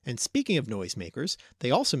 And speaking of noisemakers, they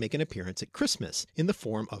also make an appearance at Christmas in the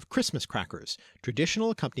form of Christmas crackers, traditional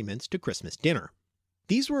accompaniments to Christmas dinner.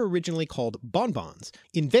 These were originally called bonbons,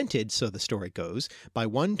 invented, so the story goes, by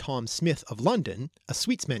one Tom Smith of London, a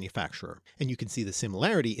sweets manufacturer, and you can see the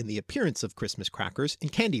similarity in the appearance of Christmas crackers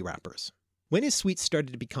and candy wrappers. When his sweets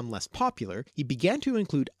started to become less popular, he began to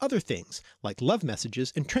include other things, like love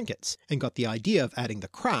messages and trinkets, and got the idea of adding the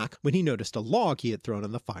crack when he noticed a log he had thrown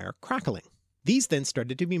on the fire crackling. These then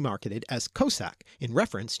started to be marketed as Cossack, in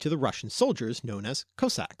reference to the Russian soldiers known as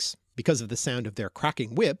Cossacks, because of the sound of their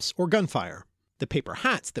cracking whips or gunfire. The paper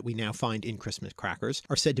hats that we now find in Christmas crackers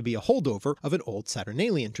are said to be a holdover of an old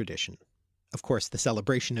Saturnalian tradition. Of course, the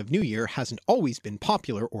celebration of New Year hasn't always been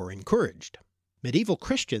popular or encouraged. Medieval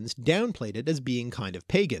Christians downplayed it as being kind of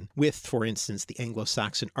pagan, with, for instance, the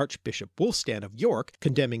Anglo-Saxon Archbishop Wulfstan of York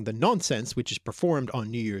condemning the nonsense which is performed on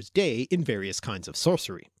New Year's Day in various kinds of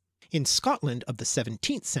sorcery. In Scotland of the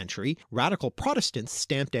 17th century, radical Protestants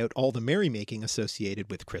stamped out all the merrymaking associated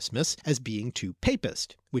with Christmas as being too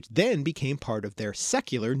papist, which then became part of their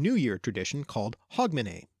secular New Year tradition called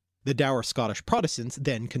Hogmanay. The dour Scottish Protestants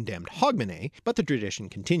then condemned Hogmanay, but the tradition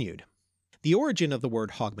continued. The origin of the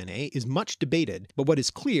word Hogmanay is much debated, but what is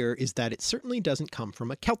clear is that it certainly doesn't come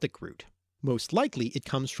from a Celtic root. Most likely it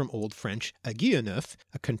comes from Old French aiguille neuf,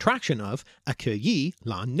 a contraction of accueillir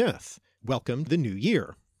l'an neuf, welcomed the new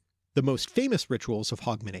year. The most famous rituals of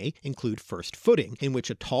Hogmanay include first footing, in which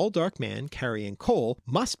a tall dark man carrying coal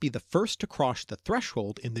must be the first to cross the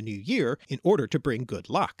threshold in the new year in order to bring good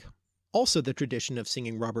luck. Also, the tradition of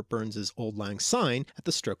singing Robert Burns's Auld Lang Syne at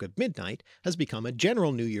the stroke of midnight has become a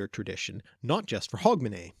general New Year tradition, not just for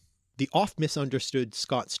Hogmanay. The oft misunderstood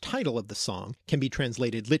Scots title of the song can be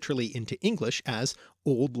translated literally into English as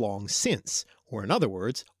Old Long Since, or in other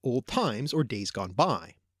words, Old Times or Days Gone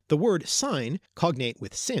By. The word syne, cognate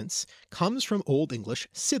with since, comes from Old English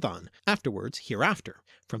sithan, afterwards hereafter,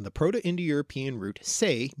 from the Proto-Indo-European root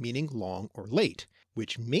se meaning long or late,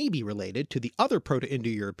 which may be related to the other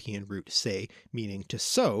Proto-Indo-European root se meaning to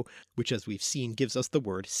sow, which as we've seen gives us the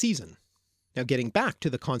word season. Now getting back to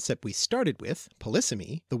the concept we started with,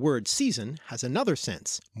 polysemy, the word season has another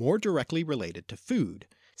sense, more directly related to food.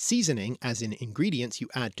 Seasoning as in ingredients you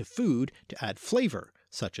add to food to add flavour,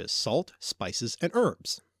 such as salt, spices, and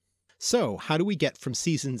herbs. So how do we get from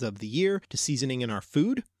seasons of the year to seasoning in our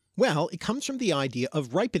food? Well, it comes from the idea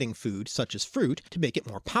of ripening food, such as fruit, to make it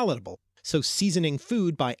more palatable. So seasoning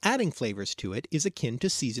food by adding flavors to it is akin to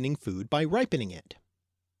seasoning food by ripening it.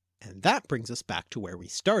 And that brings us back to where we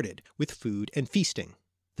started, with food and feasting.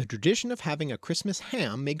 The tradition of having a Christmas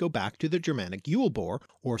ham may go back to the Germanic Yule boar,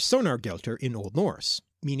 or sonargelter in Old Norse,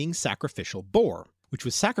 meaning sacrificial boar, which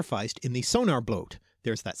was sacrificed in the sonarblot,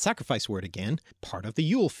 there's that sacrifice word again, part of the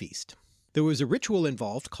Yule feast. There was a ritual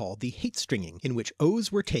involved called the hatestringing, in which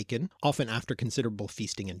oaths were taken, often after considerable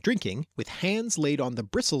feasting and drinking, with hands laid on the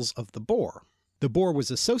bristles of the boar. The boar was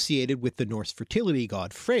associated with the Norse fertility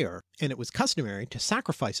god Freyr, and it was customary to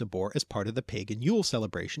sacrifice a boar as part of the pagan Yule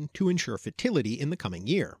celebration to ensure fertility in the coming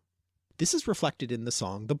year. This is reflected in the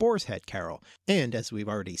song The Boar's Head Carol, and as we've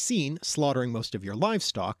already seen, slaughtering most of your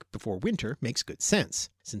livestock before winter makes good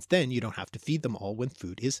sense, since then you don't have to feed them all when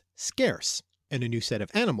food is scarce, and a new set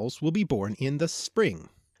of animals will be born in the spring.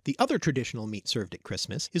 The other traditional meat served at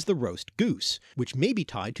Christmas is the roast goose, which may be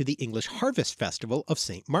tied to the English harvest festival of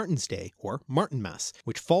St. Martin's Day, or Martinmas,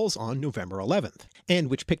 which falls on November 11th, and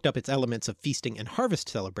which picked up its elements of feasting and harvest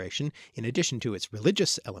celebration in addition to its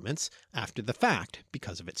religious elements after the fact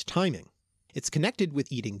because of its timing. It's connected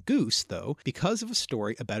with eating goose, though, because of a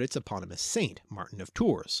story about its eponymous saint, Martin of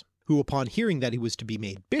Tours, who upon hearing that he was to be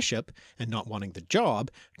made bishop, and not wanting the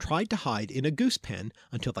job, tried to hide in a goose pen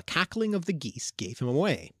until the cackling of the geese gave him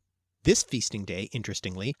away. This feasting day,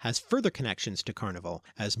 interestingly, has further connections to Carnival,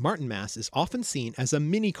 as Martinmas is often seen as a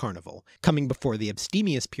mini-carnival, coming before the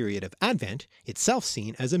abstemious period of Advent, itself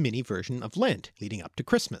seen as a mini version of Lent, leading up to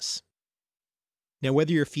Christmas. Now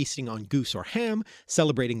whether you're feasting on goose or ham,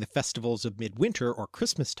 celebrating the festivals of midwinter or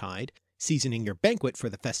Christmastide, seasoning your banquet for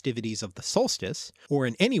the festivities of the solstice, or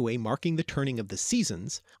in any way marking the turning of the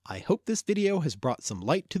seasons, I hope this video has brought some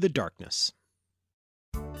light to the darkness.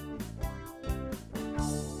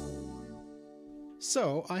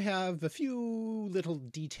 So I have a few little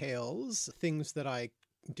details, things that I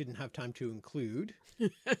didn't have time to include.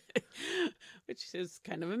 Which is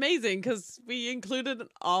kind of amazing because we included an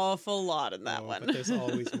awful lot in that one. But there's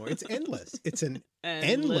always more. It's endless. It's an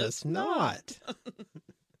endless knot.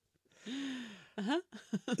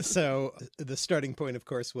 So the starting point, of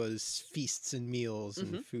course, was feasts and meals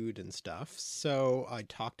and food and stuff. So I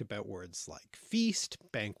talked about words like feast,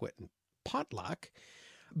 banquet, and potluck.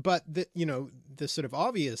 But the sort of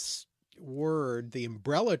obvious word, the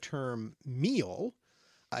umbrella term meal,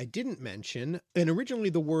 I didn't mention. And originally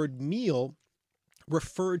the word meal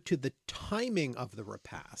referred to the timing of the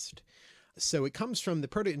repast. So it comes from the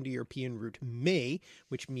Proto-Indo-European root me,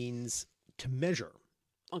 which means to measure.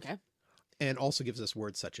 Okay. And also gives us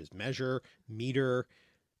words such as measure, meter,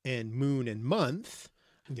 and moon and month,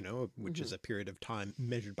 which is a period of time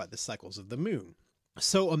measured by the cycles of the moon.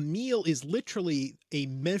 So a meal is literally a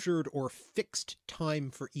measured or fixed time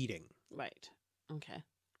for eating. Right. Okay.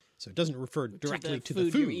 So it doesn't refer directly to the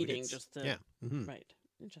food you're eating. Right.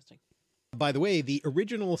 Interesting. By the way, the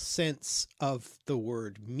original sense of the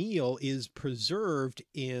word meal is preserved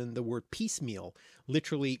in the word piecemeal,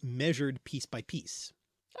 literally measured piece by piece.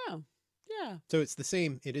 Oh, yeah. So it's the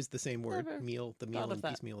same. It is the same word. Meal, the meal, and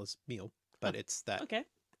piecemeal is meal, but it's that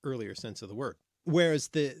earlier sense of the word. Whereas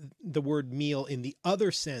the word meal in the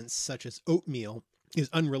other sense, such as oatmeal, is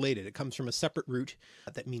unrelated. It comes from a separate root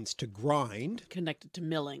that means to grind. Connected to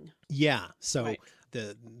milling. Yeah. So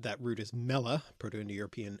that root is mela,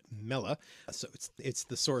 Proto-Indo-European mela. So it's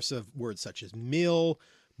the source of words such as mill,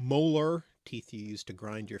 molar, teeth you use to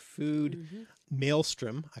grind your food,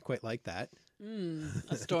 maelstrom. I quite like that.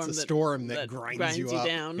 A storm, it's a storm that grinds you up.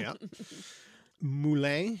 Down. Yeah.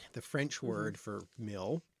 Moulin, the French word for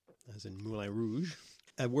mill, as in Moulin Rouge,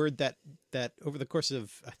 a word that over the course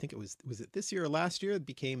of, I think was it this year or last year, it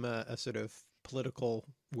became a sort of political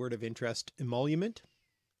word of interest, emolument.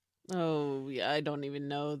 Oh, yeah, I don't even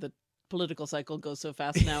know. The political cycle goes so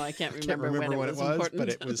fast now. I can't remember, when it was important. But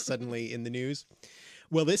it was suddenly in the news.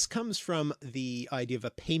 Well, this comes from the idea of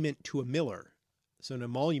a payment to a miller. So an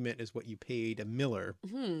emolument is what you paid a miller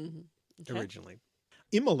originally.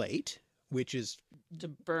 Immolate, which is to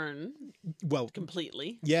burn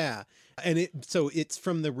completely. Yeah. And it's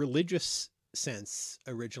from the religious sense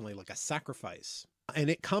originally, like a sacrifice. And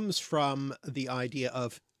it comes from the idea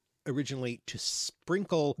of originally to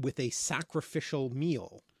sprinkle with a sacrificial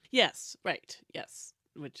meal. Yes, right. Yes.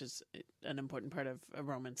 Which is an important part of a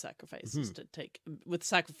Roman sacrifice, is to take with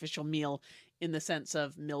sacrificial meal in the sense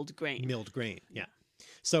of milled grain. Milled grain, yeah.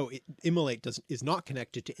 So immolate is not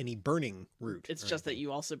connected to any burning root. It's just that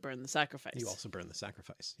you also burn the sacrifice. You also burn the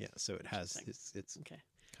sacrifice, yeah. So it has it's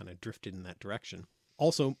kind of drifted in that direction.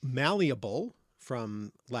 Also malleable,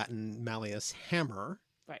 from Latin malleus, hammer.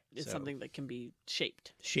 Right, it's something that can be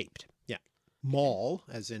shaped. Shaped, yeah. Maul,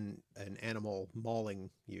 as in an animal mauling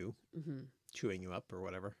you, chewing you up or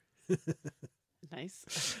whatever.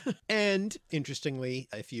 Nice. And interestingly,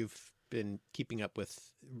 if you've been keeping up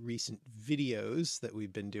with recent videos that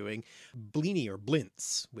we've been doing, blini or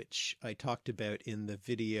blints, which I talked about in the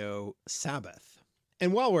video Sabbath.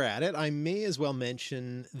 And while we're at it, I may as well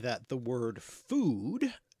mention that the word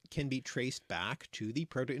food can be traced back to the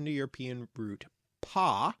Proto-Indo-European root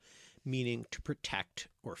pa, meaning to protect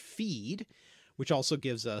or feed, which also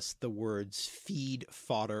gives us the words feed,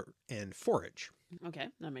 fodder, and forage. Okay,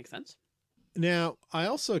 that makes sense. Now, I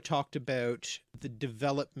also talked about the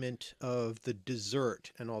development of the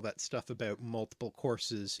dessert and all that stuff about multiple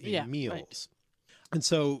courses in meals. Right. And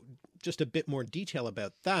so just a bit more detail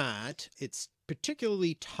about that. It's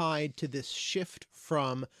particularly tied to this shift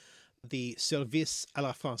from the service à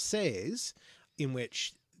la française, in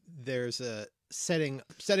which there's a setting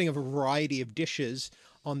a variety of dishes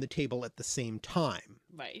on the table at the same time.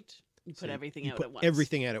 Right. You put everything out at once.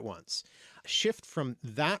 Everything out at once. A shift from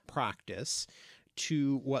that practice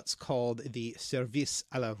to what's called the service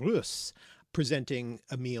à la russe, presenting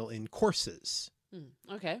a meal in courses.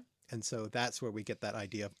 Okay. And so that's where we get that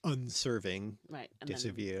idea of unserving, right,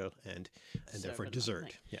 desservir, and therefore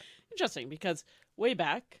dessert. Yeah. Interesting, because way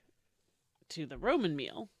back to the Roman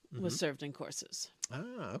meal was served in courses.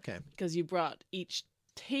 Ah, okay. Because you brought each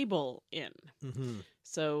table in. Mm-hmm.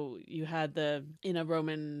 So you had in a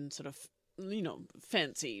Roman sort of,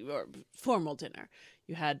 fancy or formal dinner,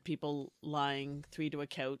 you had people lying three to a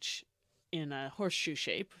couch in a horseshoe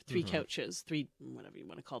shape, three Mm-hmm. couches, three, whatever you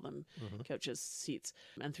want to call them, Mm-hmm. couches, seats,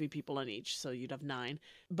 and three people on each. So you'd have 9,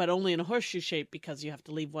 but only in a horseshoe shape because you have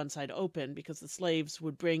to leave one side open because the slaves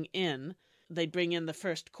would they'd bring in the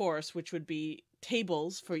first course, which would be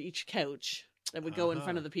tables for each couch that would go in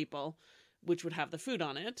front of the people, which would have the food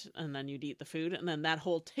on it, and then you'd eat the food, and then that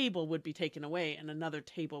whole table would be taken away and another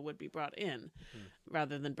table would be brought in,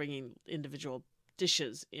 rather than bringing individual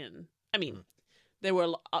dishes in. I mean, there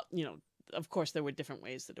were, of course, there were different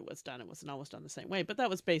ways that it was done. It wasn't always done the same way, but that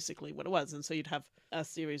was basically what it was. And so you'd have a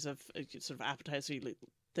series of sort of appetizer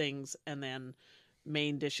things, and then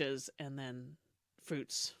main dishes, and then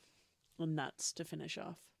fruits and nuts to finish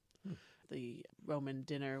off. The Roman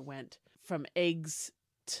dinner went from eggs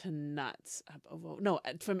to nuts.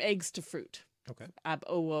 From eggs to fruit. Okay. Ab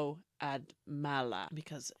ovo ad mala,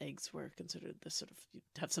 because eggs were considered the sort of, you'd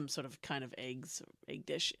have some sort of kind of eggs or egg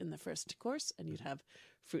dish in the first course, and you'd have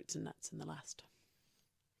fruits and nuts in the last.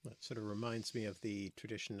 That sort of reminds me of the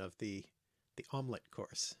tradition of the omelet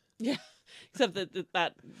course. Yeah, except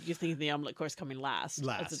that you're thinking the omelet course coming last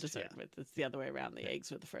as a dessert, yeah. but it's the other way around. The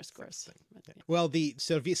eggs were the first course. But, Yeah. Well, the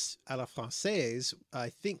service à la française, I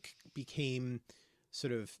think, became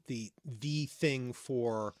sort of the thing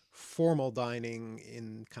for formal dining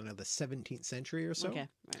in kind of the 17th century or so. Okay,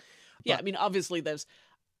 right. Yeah, I mean, obviously there's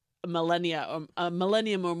a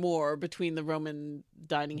millennium or more between the Roman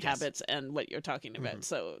dining habits and what you're talking about.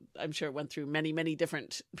 So I'm sure it went through many, many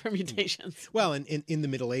different permutations. Well, and in the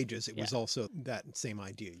Middle Ages, it was also that same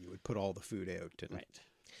idea. You would put all the food out. Right.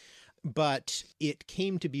 But it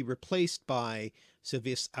came to be replaced by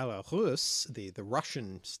service à la Russe, the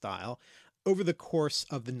Russian style, over the course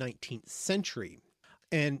of the 19th century.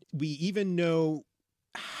 And we even know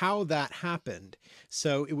how that happened.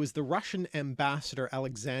 So it was the Russian ambassador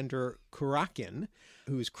Alexander Kurakin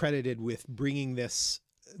who is credited with bringing this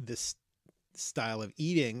style of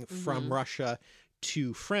eating from Russia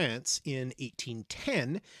to France in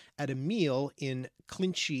 1810 at a meal in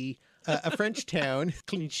Clinchy, a French town,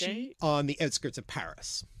 Clinchy, on the outskirts of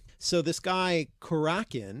Paris. So this guy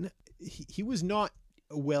Kurakin, he was not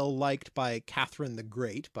well liked by Catherine the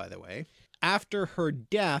Great, by the way. After her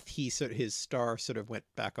death, his star sort of went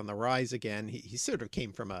back on the rise again. He sort of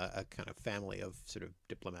came from a kind of family of sort of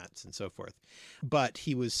diplomats and so forth, but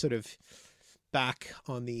he was sort of back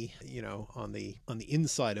on the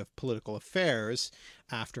inside of political affairs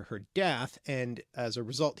after her death, and as a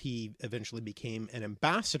result, he eventually became an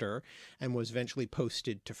ambassador and was eventually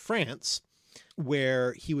posted to France,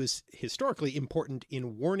 where he was historically important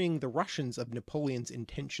in warning the Russians of Napoleon's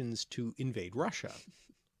intentions to invade Russia.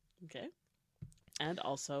 Okay. And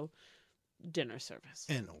also dinner service.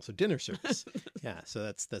 Yeah, so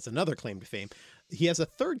that's another claim to fame. He has a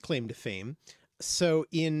third claim to fame. So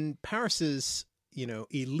in Paris's,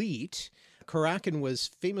 elite, Kurakin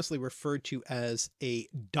was famously referred to as a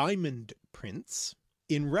diamond prince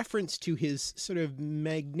in reference to his sort of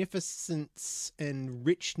magnificence and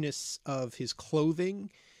richness of his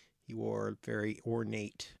clothing. He wore very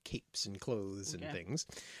ornate capes and clothes and things.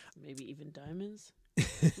 Maybe even diamonds?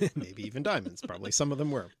 Maybe even diamonds. Probably some of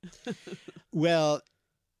them were. Well,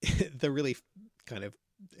 the really kind of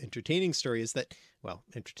entertaining story is that, well,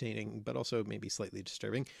 entertaining, but also maybe slightly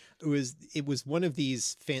disturbing. It was one of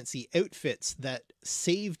these fancy outfits that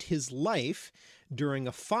saved his life during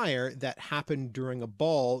a fire that happened during a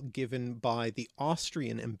ball given by the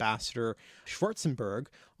Austrian ambassador Schwarzenberg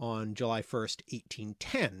on July 1st,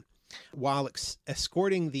 1810. While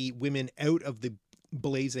escorting the women out of the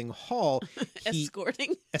blazing hall,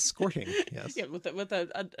 escorting, yes, yeah, with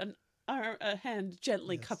a hand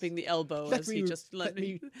gently cupping the elbow let me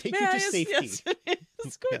take you to safety. Yes.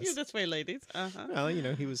 Escort you this way, ladies. Well,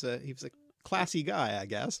 he was a classy guy, I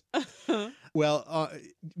guess. Well,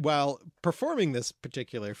 while performing this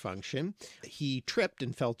particular function, he tripped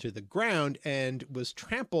and fell to the ground and was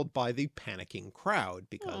trampled by the panicking crowd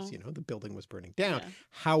because, the building was burning down. Yeah.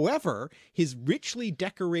 However, his richly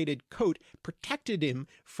decorated coat protected him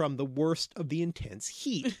from the worst of the intense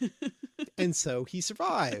heat. And so he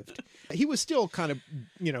survived. He was still kind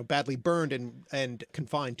of, badly burned and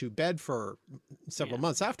confined to bed for several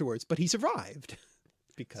months afterwards, but he survived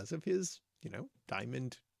because of his,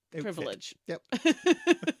 diamond outfit. Privilege. Yep.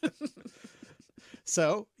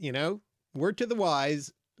 So, word to the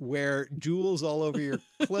wise, wear jewels all over your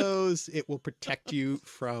clothes. It will protect you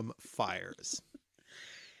from fires.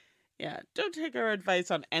 Yeah. Don't take our advice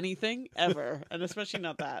on anything ever, and especially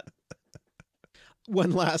not that.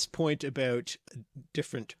 One last point about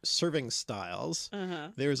different serving styles.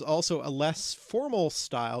 There's also a less formal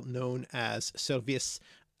style known as service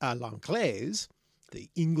à l'anglaise, the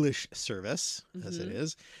English service, as it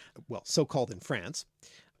is, well, so called in France.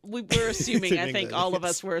 We were assuming, I think all of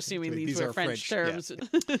us were assuming these were French terms.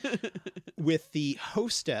 Yeah. With the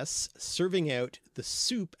hostess serving out the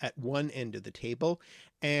soup at one end of the table,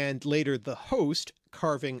 and later the host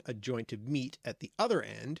carving a joint of meat at the other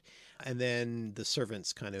end, and then the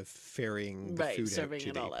servants kind of ferrying the food serving out.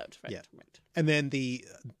 it all out. Right, yeah. Right. And then the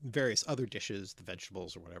various other dishes, the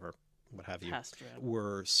vegetables or whatever, what have you,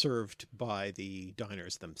 were served by the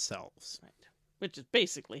diners themselves. Right. Which is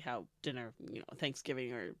basically how dinner,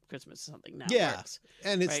 Thanksgiving or Christmas or something now works.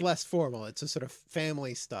 And it's less formal. It's a sort of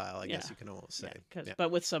family style, I guess you can almost say. But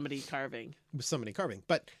with somebody carving. With somebody carving.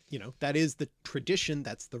 But, that is the tradition.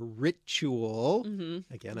 That's the ritual.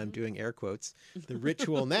 Again, I'm doing air quotes. The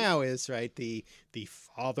ritual now is, the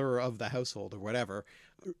father of the household or whatever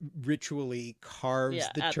ritually carves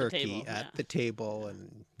the turkey at the table,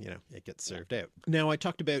 and it gets served out. Now, I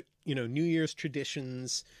talked about New Year's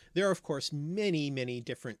traditions. There are, of course, many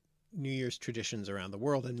different New Year's traditions around the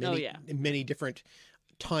world, and many different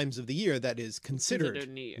times of the year that is considered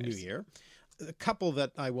New Year. A couple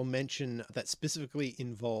that I will mention that specifically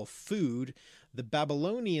involve food. The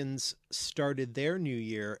Babylonians started their New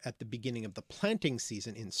Year at the beginning of the planting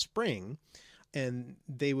season in spring, and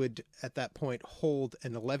they would at that point hold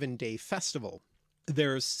an 11-day festival.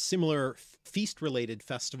 There's similar feast-related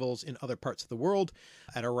festivals in other parts of the world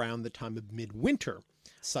at around the time of midwinter,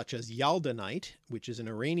 such as Yalda Night, which is an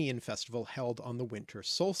Iranian festival held on the winter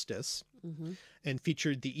solstice, and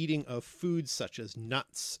featured the eating of foods such as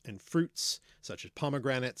nuts and fruits, such as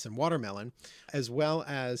pomegranates and watermelon, as well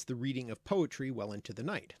as the reading of poetry well into the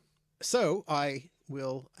night. So I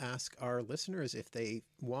will ask our listeners if they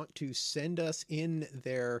want to send us in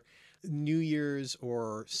their New Year's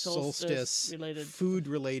or solstice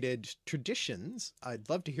food-related traditions. I'd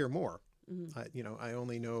love to hear more. I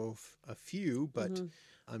only know a few, but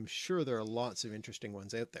I'm sure there are lots of interesting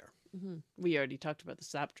ones out there. We already talked about the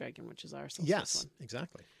snapdragon, which is our solstice one. Yes,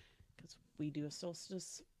 exactly. Because we do a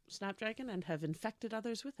solstice snapdragon and have infected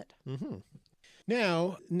others with it.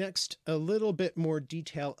 Now, next, a little bit more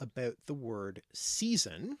detail about the word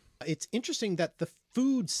season. It's interesting that the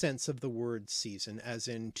food sense of the word season, as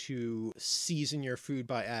in to season your food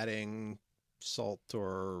by adding salt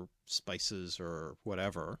or spices or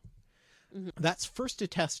whatever, that's first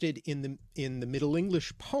attested in the Middle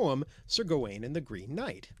English poem Sir Gawain and the Green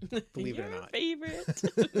Knight, believe it or not.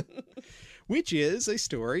 Favorite. Which is a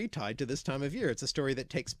story tied to this time of year. It's a story that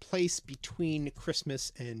takes place between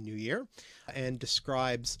Christmas and New Year and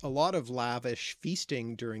describes a lot of lavish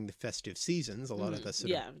feasting during the festive seasons. A lot of the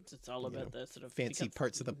sort of, it's all about the sort of fancy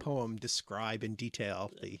parts of the poem describe in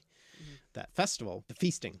detail that festival, the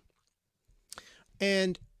feasting.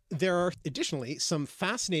 And there are additionally some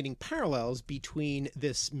fascinating parallels between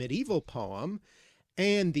this medieval poem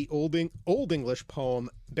and the Old English poem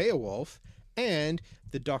Beowulf and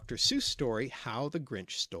the Dr. Seuss story How the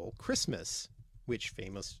Grinch Stole Christmas, which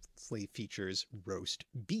famously features roast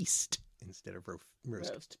beast instead of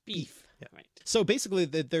roast beef. Yeah. Right. So basically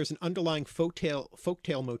there's an underlying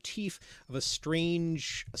folktale motif of a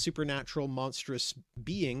strange, supernatural, monstrous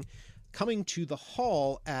being coming to the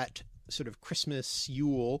hall at sort of Christmas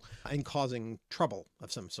Yule and causing trouble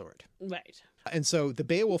of some sort. Right. And so the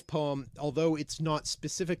Beowulf poem, although it's not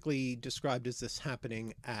specifically described as this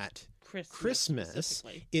happening at Christmas,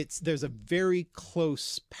 there's a very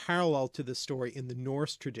close parallel to the story in the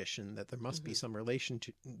Norse tradition, that there must be some relation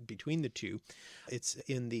between the two. It's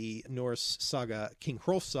in the Norse saga King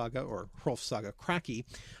Hrolf's saga, or Hrolf's saga Kraki,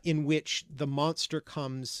 in which the monster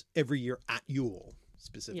comes every year at Yule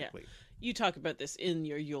specifically. Yeah. You talk about this in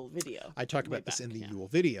your Yule video. I talk about this in the Yule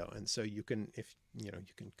video, and so you can, you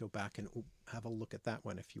can go back and have a look at that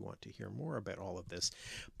one if you want to hear more about all of this.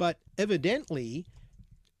 But evidently,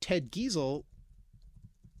 Ted Giesel,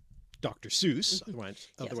 Dr. Seuss,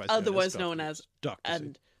 otherwise known as Dr.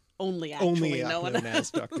 and only actually known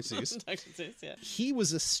as Dr. Seuss. Dr. Seuss, yeah. He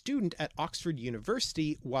was a student at Oxford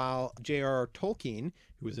University, while J.R.R. Tolkien,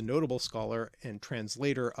 who was a notable scholar and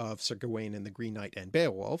translator of Sir Gawain and the Green Knight and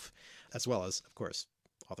Beowulf, as well as, of course,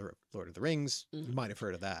 author of Lord of the Rings. You might have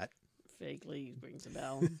heard of that. Vaguely rings a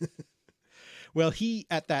bell. Well, he,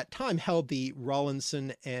 at that time, held the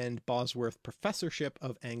Rawlinson and Bosworth Professorship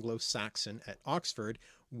of Anglo-Saxon at Oxford,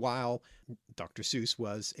 while Dr. Seuss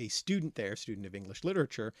was a student there, student of English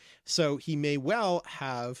literature. So he may well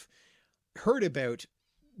have heard about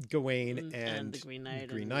Gawain and the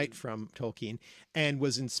Green Knight from Tolkien, and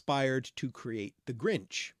was inspired to create the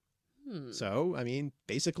Grinch. So, I mean,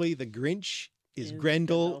 basically the Grinch is Is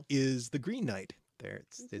Grendel Grendel. is the Green Knight. There,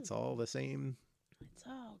 it's all the same. It's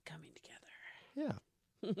all coming together.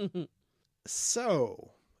 Yeah.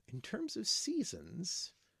 So, in terms of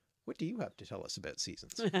seasons, what do you have to tell us about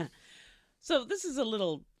seasons? So this is a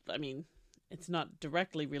little, I mean, it's not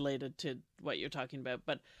directly related to what you're talking about,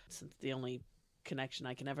 but since the only connection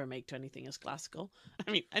I can ever make to anything is classical.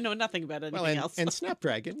 I mean, I know nothing about anything else. And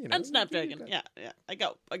Snapdragon, you know. And Snapdragon, yeah. I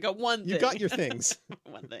got one thing. You got your things.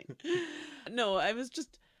 One thing. No, I was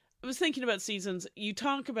thinking about seasons. You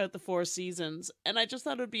talk about the 4 seasons, and I just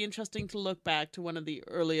thought it would be interesting to look back to one of the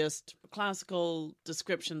earliest classical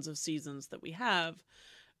descriptions of seasons that we have,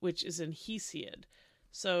 which is in Hesiod.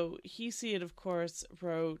 So Hesiod, of course,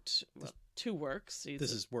 wrote 2 works.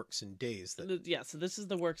 This is Works and Days. So this is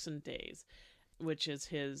the Works and Days, which is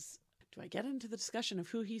his... Do I get into the discussion of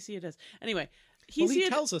who Hesiod is? Anyway, Hesiod... Well, he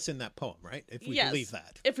tells us in that poem, right? If we believe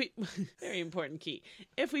that. If we... Very important key.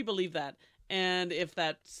 If we believe that, and if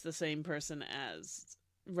that's the same person as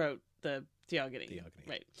wrote the Theogony.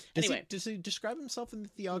 Right. Does he describe himself in the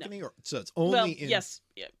Theogony? No. Or so it's only in... Yes.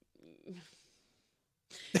 Yeah.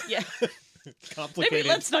 Yeah. Complicated. Maybe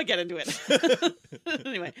let's not get into it.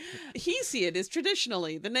 Anyway, Hesiod is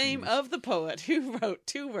traditionally the name of the poet who wrote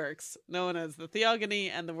 2 works known as the Theogony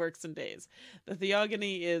and the Works and Days. The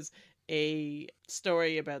Theogony is a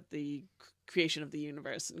story about the creation of the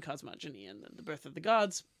universe and cosmogony and the birth of the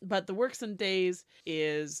gods, but the Works and Days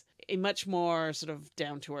is a much more sort of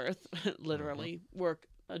down-to-earth, literally, work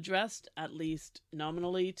addressed, at least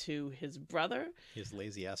nominally, to his brother. His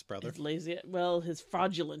lazy-ass brother. His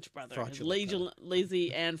fraudulent brother.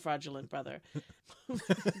 Lazy and fraudulent brother.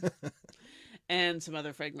 And some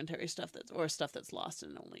other fragmentary stuff that's lost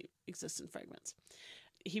and only exists in fragments.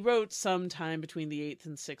 He wrote sometime between the 8th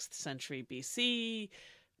and 6th century BC,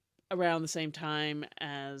 around the same time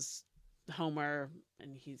as Homer,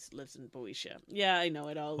 and he lives in Boeotia. Yeah, I know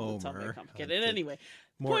it's all very complicated. Anyway,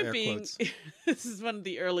 point being, this is one of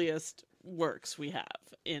the earliest works we have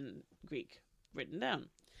in Greek written down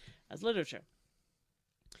as literature.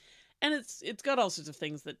 And it's got all sorts of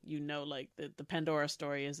things that like the Pandora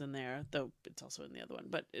story is in there, though it's also in the other one,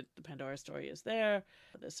 but the Pandora story is there.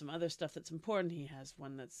 There's some other stuff that's important. He has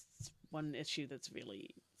one issue that's really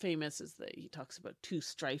famous is that he talks about 2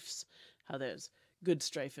 strifes, how there's good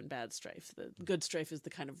strife and bad strife. The good strife is the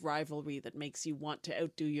kind of rivalry that makes you want to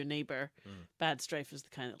outdo your neighbor. Bad strife is the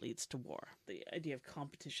kind that leads to war. The idea of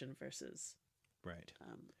competition versus... Right.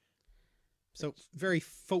 So very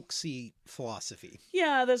folksy philosophy.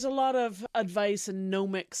 Yeah, there's a lot of advice and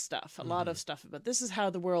gnomic stuff. A lot of stuff about this is how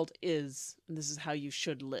the world is, and this is how you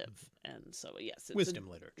should live. And so, yes. It's wisdom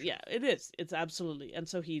literature. Yeah, it is. It's absolutely. And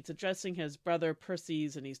so he's addressing his brother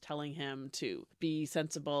Perses, and he's telling him to be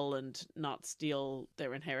sensible and not steal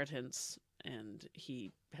their inheritance. And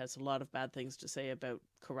he has a lot of bad things to say about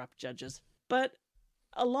corrupt judges. But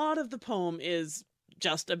a lot of the poem is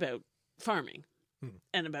just about farming.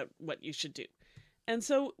 And about what you should do. And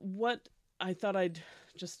so what I thought I'd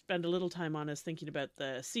just spend a little time on is thinking about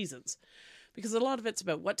the seasons. Because a lot of it's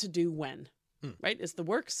about what to do when, right? It's the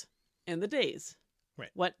works and the days.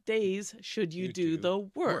 Right. What days should you do the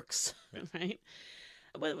works, right?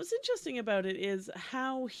 What's interesting about it is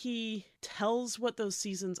how he tells what those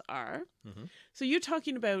seasons are. So you're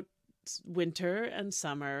talking about winter and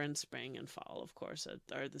summer and spring and fall, of course,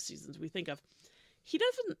 are the seasons we think of.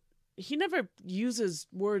 He never uses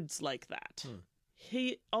words like that.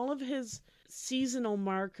 All of his seasonal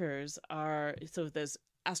markers are, so there's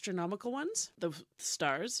astronomical ones, the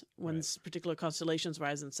stars, when particular constellations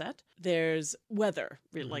rise and set. There's weather,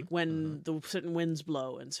 like when the certain winds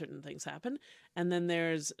blow and certain things happen. And then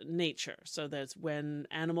there's nature. So there's when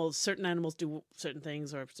certain animals do certain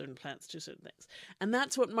things or certain plants do certain things. And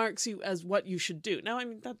that's what marks you as what you should do. Now, I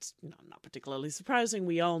mean, that's not particularly surprising.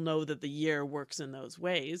 We all know that the year works in those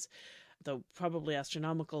ways, though probably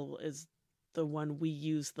astronomical is the one we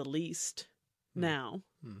use the least now.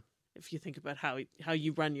 If you think about how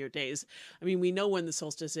you run your days. I mean, we know when the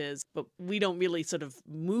solstice is, but we don't really sort of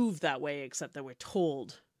move that way except that we're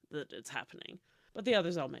told that it's happening. But the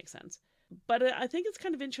others all make sense. But I think it's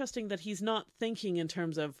kind of interesting that he's not thinking in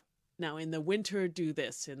terms of, now in the winter do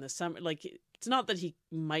this, in the summer. Like, it's not that he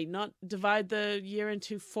might not divide the year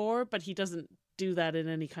into 4, but he doesn't do that in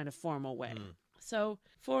any kind of formal way. So,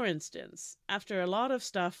 for instance, after a lot of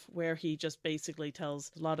stuff where he just basically tells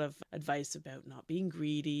a lot of advice about not being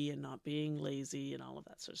greedy and not being lazy and all of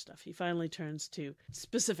that sort of stuff, he finally turns to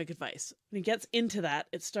specific advice. When he gets into that,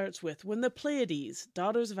 it starts with, when the Pleiades,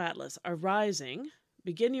 daughters of Atlas, are rising,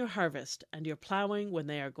 begin your harvest and your plowing when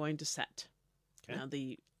they are going to set. Okay. Now,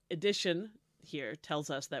 the addition here tells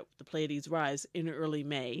us that the Pleiades rise in early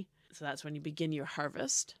May. So that's when you begin your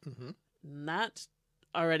harvest. And that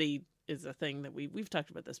already is a thing that we've talked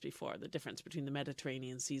about this before, the difference between the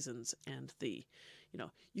Mediterranean seasons and the,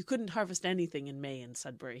 you couldn't harvest anything in May in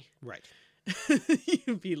Sudbury. Right.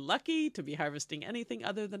 You'd be lucky to be harvesting anything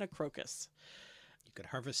other than a crocus. You could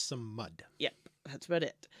harvest some mud. Yep, that's about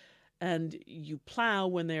it. And you plow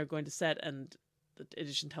when they are going to set, and the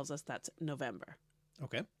edition tells us that's November.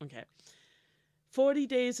 Okay. 40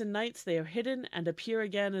 days and nights they are hidden and appear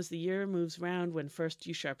again as the year moves round when first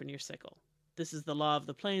you sharpen your sickle. This is the law of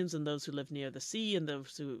the plains and those who live near the sea and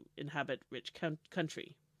those who inhabit rich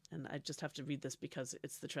country. And I just have to read this because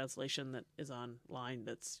it's the translation that is online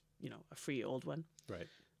that's, a free old one. Right.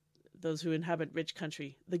 Those who inhabit rich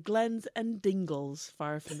country, the glens and dingles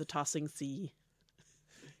far from the tossing sea.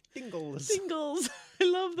 Dingles. Dingles. I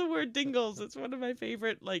love the word dingles. It's one of my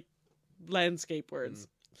favorite, landscape words.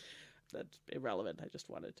 That's irrelevant. I just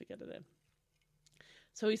wanted to get it in.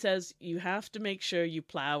 So he says, you have to make sure you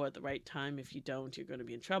plow at the right time. If you don't, you're going to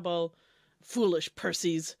be in trouble. Foolish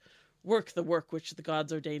Perseus, work the work which the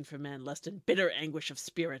gods ordained for men, lest in bitter anguish of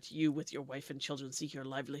spirit you with your wife and children seek your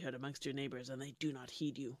livelihood amongst your neighbors, and they do not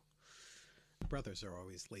heed you. Brothers are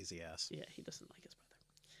always lazy ass. Yeah, he doesn't like his brother.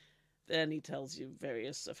 Then he tells you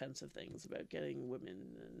various offensive things about getting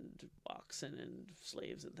women and oxen and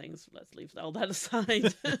slaves and things. Let's leave all that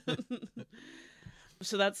aside.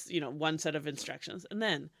 So that's, one set of instructions. And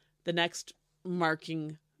then the next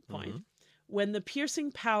marking point. When the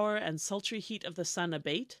piercing power and sultry heat of the sun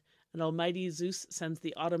abate, and Almighty Zeus sends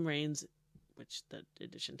the autumn rains, which the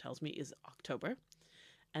edition tells me is October,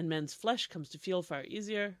 and men's flesh comes to feel far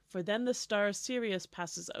easier, for then the star Sirius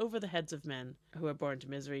passes over the heads of men who are born to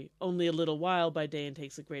misery only a little while by day and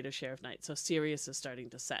takes a greater share of night. So Sirius is starting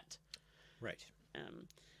to set. Right.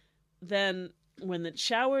 Then when it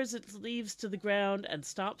showers its leaves to the ground and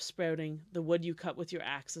stops sprouting, the wood you cut with your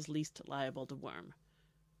axe is least liable to worm.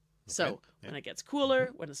 So when it gets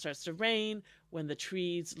cooler, when it starts to rain, when the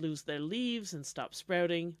trees lose their leaves and stop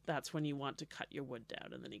sprouting, that's when you want to cut your wood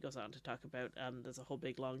down. And then he goes on to talk about, there's a whole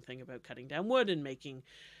big long thing about cutting down wood and making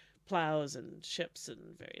plows and ships and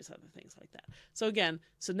various other things like that. So again,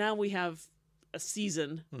 now we have a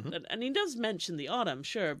season, and he does mention the autumn,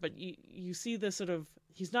 sure, but you see this sort of,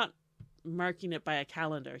 he's not marking it by a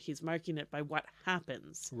calendar, he's marking it by what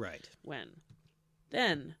happens. Right. When.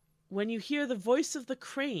 Then, when you hear the voice of the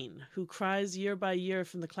crane, who cries year by year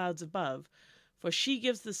from the clouds above, for she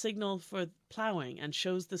gives the signal for plowing and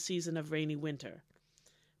shows the season of rainy winter.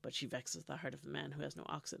 But she vexes the heart of the man who has no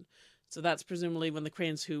oxen. So that's presumably when the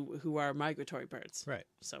cranes who are migratory birds. Right.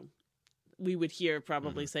 So we would hear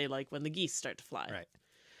probably say when the geese start to fly. Right.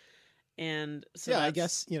 And so I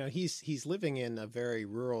guess, he's living in a very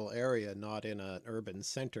rural area, not in an urban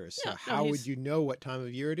center. So how would you know what time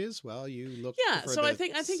of year it is? Well, you look for so the I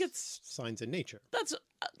think it's signs in nature.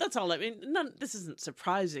 That's all. I mean, this isn't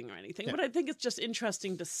surprising or anything, but I think it's just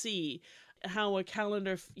interesting to see how a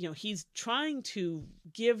calendar, he's trying to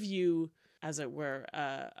give you, as it were,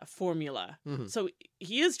 a formula. So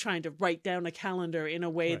he is trying to write down a calendar in a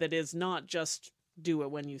way that is not just do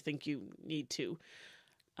it when you think you need to.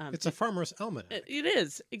 It's a farmer's almanac. It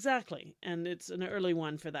is, exactly. And it's an early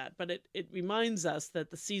one for that. But it reminds us that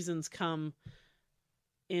the seasons come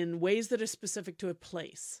in ways that are specific to a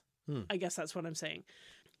place. I guess that's what I'm saying.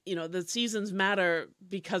 The seasons matter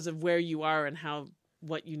because of where you are and how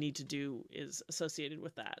what you need to do is associated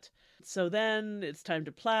with that. So then it's time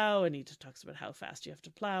to plow, and he just talks about how fast you have to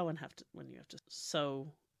plow and when you have to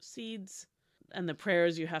sow seeds. And the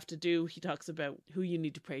prayers you have to do, he talks about who you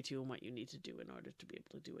need to pray to and what you need to do in order to be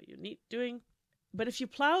able to do what you need doing. But if you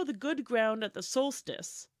plow the good ground at the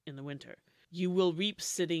solstice in the winter, you will reap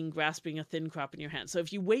sitting, grasping a thin crop in your hand. So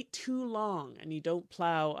if you wait too long and you don't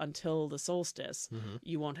plow until the solstice,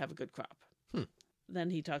 you won't have a good crop. Then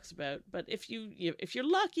he talks about, but if you're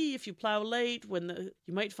lucky, if you plow late,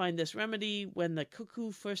 you might find this remedy: when the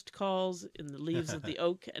cuckoo first calls in the leaves of the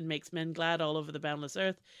oak and makes men glad all over the boundless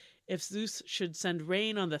earth. If Zeus should send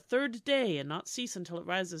rain on the third day and not cease until it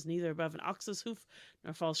rises neither above an ox's hoof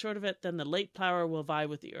nor falls short of it, then the late plower will vie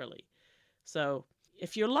with the early. So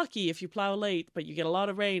if you're lucky, if you plow late, but you get a lot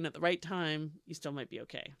of rain at the right time, you still might be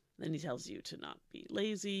okay. Then he tells you to not be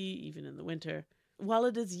lazy, even in the winter. While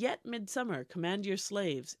it is yet midsummer, command your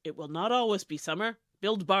slaves. It will not always be summer.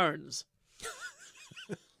 Build barns.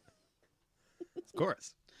 Of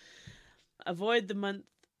course. Avoid the month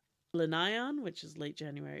Linaion, which is late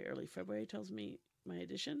January, early February, tells me my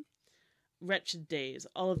edition. wretched days,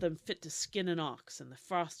 all of them fit to skin an ox, and the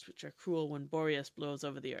frosts which are cruel when Boreas blows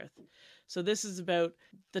over the earth. So this is about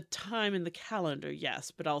the time in the calendar,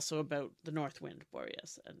 yes, but also about the north wind,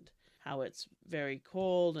 Boreas, and how it's very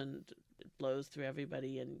cold and it blows through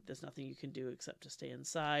everybody and there's nothing you can do except to stay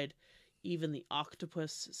inside. Even the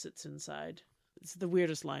octopus sits inside. It's the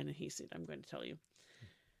weirdest line in Hesiod, I'm going to tell you.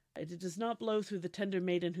 It does not blow through the tender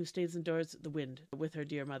maiden who stays indoors, the wind, with her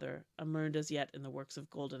dear mother, unlearned as yet in the works of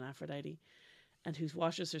golden Aphrodite, and who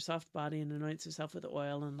washes her soft body and anoints herself with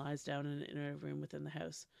oil and lies down in an inner room within the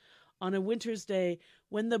house. On a winter's day,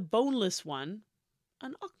 when the boneless one,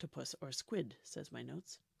 an octopus or squid, says my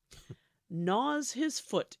notes, gnaws his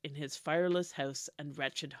foot in his fireless house and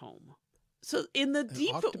wretched home. So in the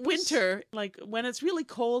deep winter, like when it's really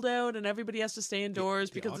cold out and everybody has to stay indoors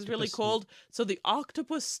because it's really cold, so the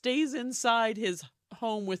octopus stays inside his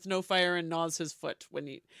home with no fire and gnaws his foot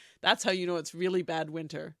that's how you know it's really bad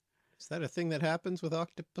winter. Is that a thing that happens with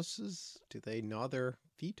octopuses? Do they gnaw their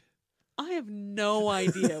feet? I have no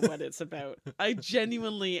idea what it's about. I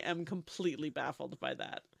genuinely am completely baffled by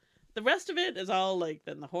that. The rest of it is all like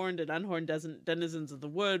then the horned and unhorned denizens of the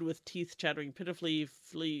wood with teeth chattering pitifully,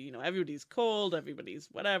 flee, everybody's cold, everybody's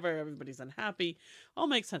whatever, everybody's unhappy. All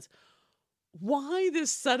makes sense. Why this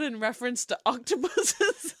sudden reference to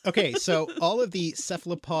octopuses? Okay, so all of the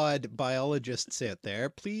cephalopod biologists out there,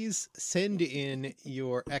 please send in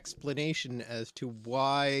your explanation as to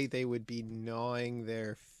why they would be gnawing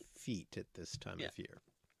their feet at this time of year.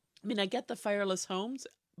 I mean, I get the fireless homes,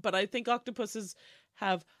 but I think octopuses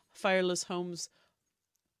have fireless homes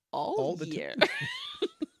all the year.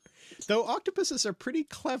 Though octopuses are pretty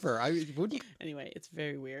clever. Anyway, it's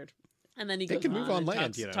very weird. And then he goes on move on and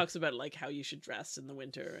land, talks about like how you should dress in the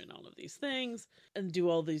winter and all of these things and do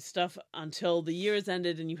all these stuff until the year is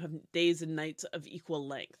ended and you have days and nights of equal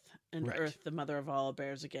length. And Earth, the mother of all,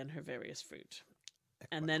 bears again her various fruit.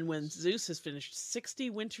 And then when Zeus has finished 60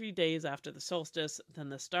 wintry days after the solstice, then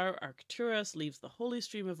the star Arcturus leaves the holy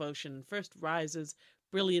stream of ocean and first rises,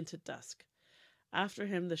 brilliant at dusk. After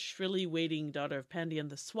him, the shrilly waiting daughter of Pandion,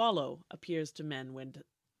 the swallow, appears to men when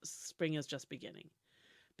spring is just beginning.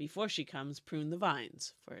 Before she comes, prune the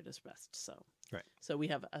vines, for it is best so. So we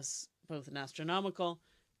have both an astronomical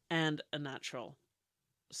and a natural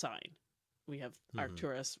sign. We have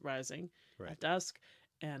Arcturus rising at dusk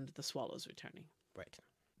and the swallows returning.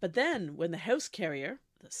 But then, when the house carrier,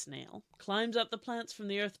 the snail, climbs up the plants from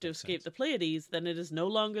the earth to escape the Pleiades, then it is no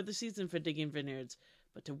longer the season for digging vineyards,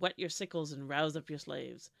 but to whet your sickles and rouse up your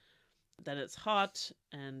slaves. Then it's hot,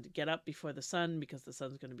 and get up before the sun, because the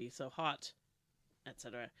sun's going to be so hot,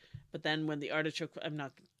 etc. But then when the artichoke, I'm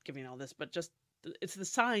not giving all this, but just, it's the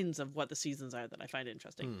signs of what the seasons are that I find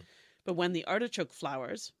interesting. But when the artichoke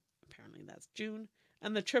flowers, apparently that's June,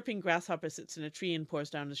 and the chirping grasshopper sits in a tree and pours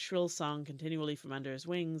down a shrill song continually from under his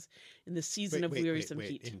wings in the season of wearisome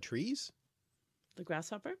heat. In trees? The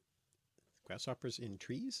grasshopper? Grasshoppers in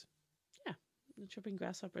trees? Yeah. The chirping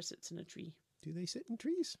grasshopper sits in a tree. Do they sit in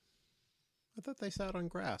trees? I thought they sat on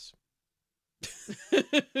grass.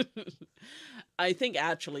 I think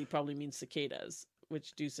actually probably means cicadas,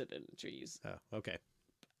 which do sit in trees. Oh, okay.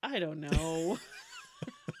 I don't know.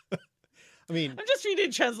 I mean, I'm just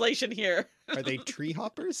reading translation here. Are they tree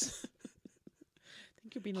hoppers? I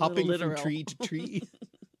think you're being hopping a little literal. From tree to tree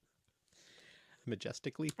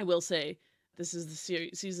majestically. I will say, this is the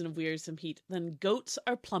season of wearisome heat. Then goats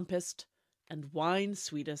are plumpest and wine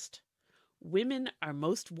sweetest. Women are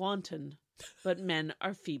most wanton, but men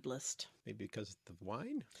are feeblest. Maybe because of the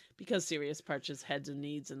wine? Because Sirius parches heads and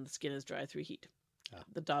knees and the skin is dry through heat.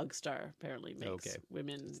 The dog star apparently makes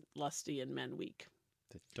women lusty and men weak.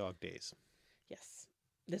 The dog days. Yes.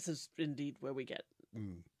 This is indeed where we get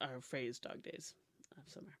our phrase dog days of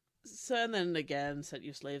summer. So, and then again, set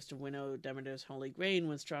you slaves to winnow Demeter's holy grain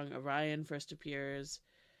when strong Orion first appears.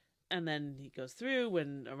 And then he goes through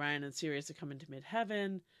when Orion and Sirius are come into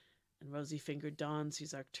mid-heaven. And rosy-fingered Dawn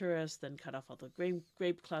sees Arcturus, then cut off all the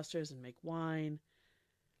grape clusters and make wine.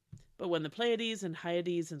 But when the Pleiades and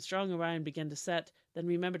Hyades and strong Orion begin to set, then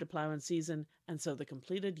remember to plow in season, and so the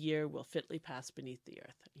completed year will fitly pass beneath the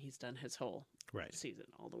earth. He's done his whole season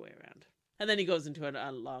all the way around. And then he goes into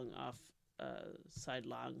a long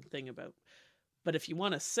sidelong thing about, but if you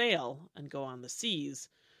want to sail and go on the seas,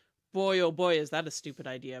 boy, oh boy, is that a stupid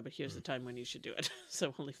idea, but here's the time when you should do it.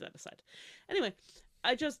 So we'll leave that aside. Anyway,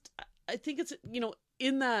 I think it's,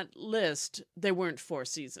 in that list, there weren't 4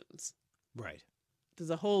 seasons. Right. There's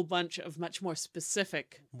a whole bunch of much more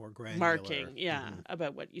specific more granular marking,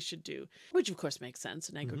 about what you should do, which of course makes sense.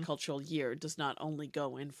 An agricultural year does not only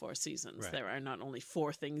go in 4 seasons. There are not only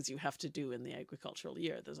 4 things you have to do in the agricultural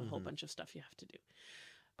year. There's a whole bunch of stuff you have to do.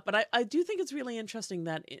 But I do think it's really interesting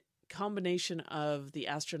that combination of the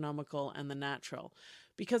astronomical and the natural,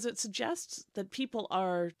 because it suggests that people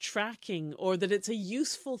are tracking, or that it's a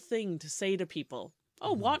useful thing to say to people,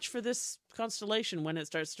 oh, watch for this constellation when it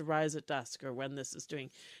starts to rise at dusk, or when this is doing,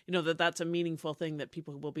 that's a meaningful thing that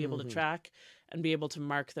people will be able to track and be able to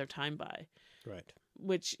mark their time by. Right.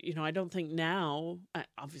 Which, I don't think now,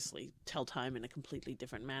 obviously tell time in a completely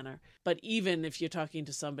different manner. But even if you're talking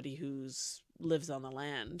to somebody who's lives on the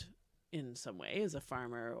land in some way, as a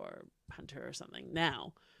farmer or hunter or something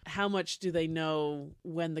now, how much do they know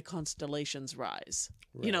when the constellations rise?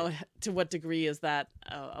 Right. To what degree is that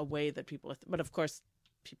a way that people, but of course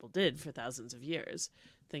people did for thousands of years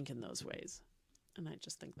think in those ways. And I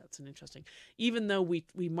just think that's an interesting, even though we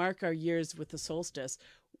mark our years with the solstice,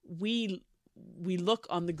 we look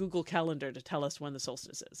on the Google Calendar to tell us when the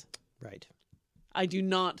solstice is. Right. I do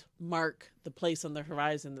not mark the place on the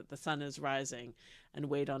horizon that the sun is rising and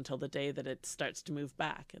wait until the day that it starts to move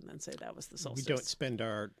back and then say that was the solstice. We don't spend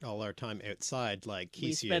all our time outside like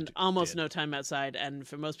we spend almost no time outside, and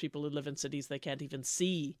for most people who live in cities, they can't even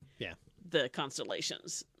see the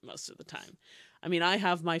constellations most of the time. I mean, I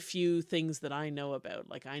have my few things that I know about.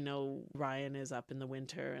 Like, I know Ryan is up in the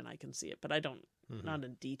winter and I can see it, but I don't, not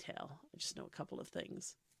in detail. I just know a couple of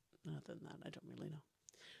things. Other than that, I don't really know.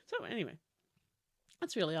 So anyway,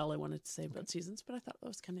 that's really all I wanted to say about seasons, but I thought that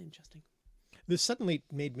was kind of interesting. This suddenly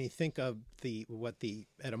made me think of what the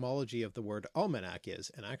etymology of the word almanac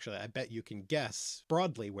is. And actually, I bet you can guess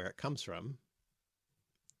broadly where it comes from.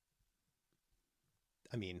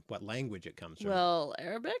 I mean, what language it comes from. Well,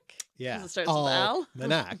 Arabic? Yeah. It starts with al.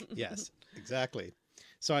 Almanac. Yes, exactly.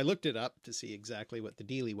 So I looked it up to see exactly what the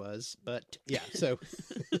dealie was, but yeah, so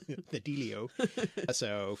the dealio.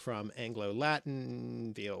 So from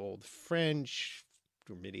Anglo-Latin, the Old French,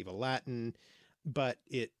 medieval Latin, but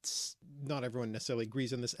it's not everyone necessarily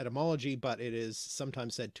agrees on this etymology, but it is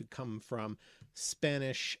sometimes said to come from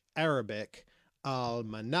Spanish Arabic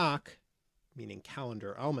almanac, meaning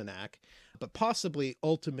calendar, almanac, but possibly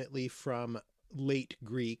ultimately from late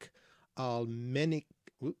Greek almenikiakon,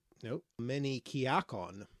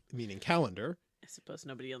 meaning calendar. I suppose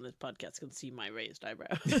nobody on this podcast can see my raised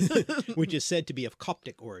eyebrow. Which is said to be of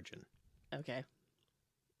Coptic origin. Okay.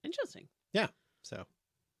 Interesting. Yeah. So,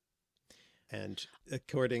 and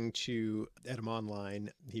according to Etym Online,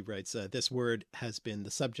 he writes, this word has been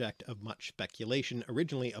the subject of much speculation.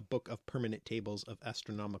 Originally a book of permanent tables of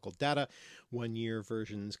astronomical data, 1-year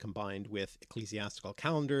versions combined with ecclesiastical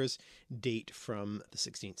calendars, date from the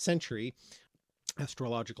 16th century.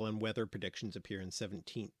 Astrological and weather predictions appear in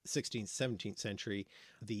 16th, 17th century.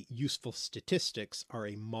 The useful statistics are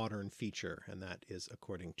a modern feature, and that is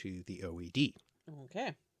according to the OED.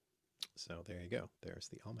 Okay. So there you go. There's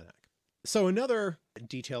the almanac. So another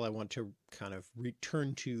detail I want to kind of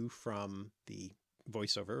return to from the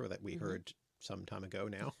voiceover that we heard some time ago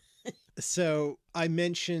now. So I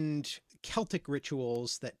mentioned Celtic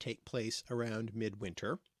rituals that take place around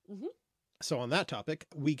midwinter. So on that topic,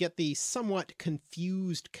 we get the somewhat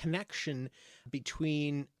confused connection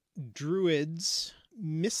between Druids,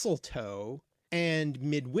 mistletoe, and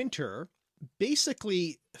midwinter,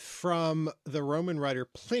 basically from the Roman writer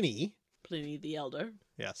Pliny. Pliny the Elder.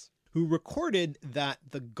 Yes. Who recorded that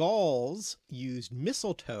the Gauls used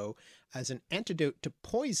mistletoe as an antidote to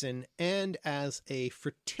poison and as a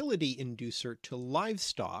fertility inducer to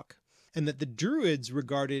livestock, and that the Druids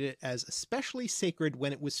regarded it as especially sacred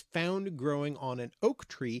when it was found growing on an oak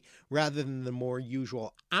tree rather than the more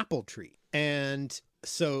usual apple tree. And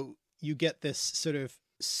so you get this sort of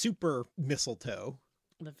super mistletoe.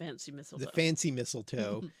 The fancy mistletoe. The fancy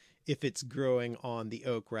mistletoe if it's growing on the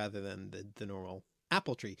oak rather than the normal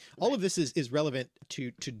apple tree. All of this is relevant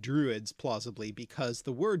to Druids plausibly because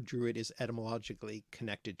the word Druid is etymologically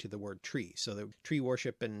connected to the word tree. So the tree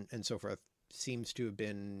worship and so forth seems to have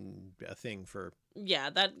been a thing for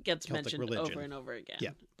that gets Celtic mentioned religion. over and over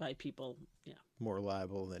again by people more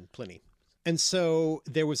reliable than Pliny. And so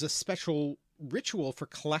there was a special ritual for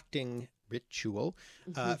collecting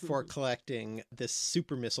this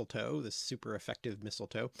super mistletoe, this super effective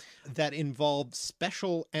mistletoe, that involved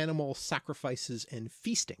special animal sacrifices and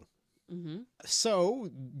feasting. So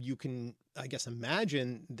you can, I guess,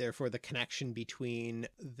 imagine, therefore, the connection between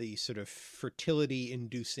the sort of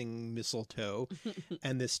fertility-inducing mistletoe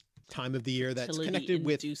and this time of the year that's connected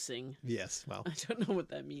with... Inducing. Yes, well... I don't know what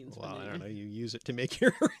that means. Well, I don't know. You use it to make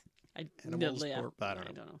your... animals, I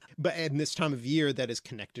don't know. But in this time of year that is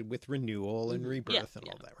connected with renewal and rebirth and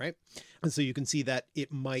all that, right? And so you can see that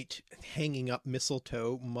it might, hanging up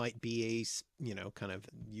mistletoe might be a, kind of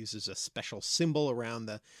uses a special symbol around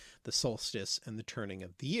the solstice and the turning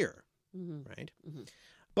of the year, right?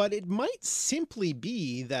 But it might simply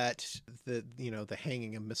be that the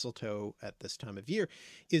hanging of mistletoe at this time of year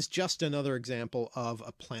is just another example of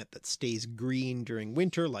a plant that stays green during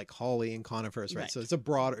winter, like holly and conifers, right? So it's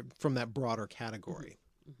from that broader category.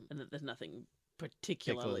 And that there's nothing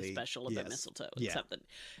particularly special about mistletoe, Yeah. except that,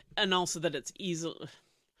 and also that it's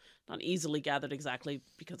not easily gathered exactly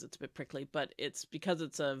because it's a bit prickly, but it's because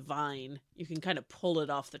it's a vine, you can kind of pull it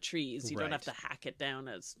off the trees. You don't have to hack it down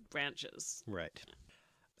as branches. Right.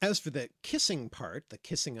 As for the kissing part, the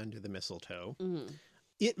kissing under the mistletoe,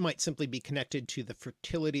 it might simply be connected to the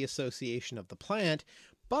fertility association of the plant,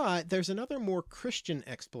 but there's another more Christian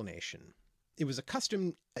explanation. It was a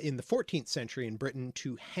custom in the 14th century in Britain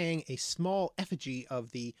to hang a small effigy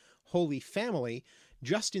of the Holy Family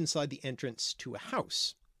just inside the entrance to a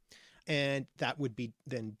house. And that would be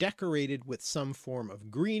then decorated with some form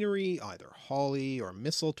of greenery, either holly or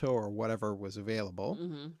mistletoe or whatever was available.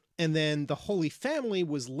 And then the Holy Family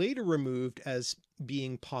was later removed as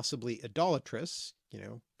being possibly idolatrous,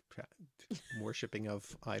 worshipping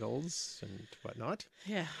of idols and whatnot.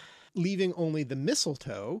 Yeah. Leaving only the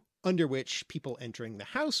mistletoe, under which people entering the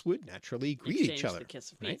house would naturally greet each other. The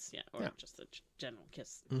kiss of peace, or just the general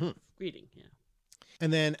kiss of greeting,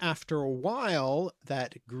 And then after a while,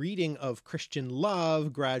 that greeting of Christian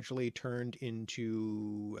love gradually turned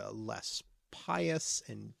into less pious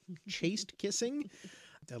and chaste kissing,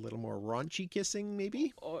 a little more raunchy kissing,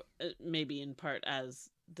 maybe? Or maybe in part as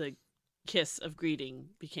the kiss of greeting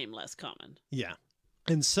became less common. Yeah.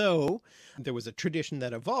 And so there was a tradition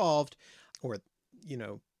that evolved, or,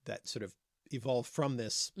 that sort of evolved from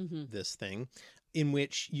this thing, in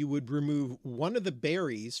which you would remove one of the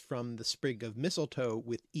berries from the sprig of mistletoe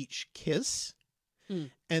with each kiss.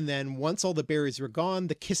 And then once all the berries were gone,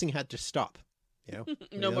 the kissing had to stop.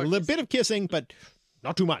 No more a little bit of kissing, but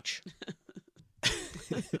not too much.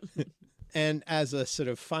 And as a sort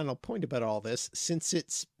of final point about all this, since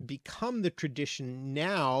it's become the tradition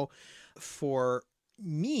now for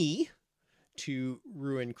me to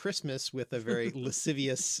ruin Christmas with a very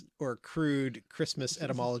lascivious or crude Christmas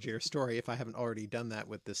etymology or story, if I haven't already done that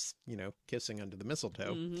with this, kissing under the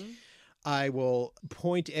mistletoe, I will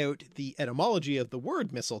point out the etymology of the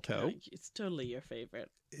word mistletoe. It's totally your favorite.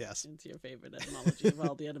 Yes. It's your favorite etymology of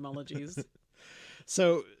all the etymologies.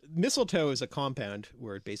 So mistletoe is a compound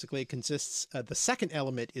word. Basically, it consists, the second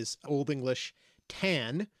element is Old English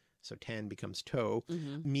tan. So tan becomes toe,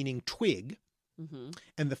 meaning twig.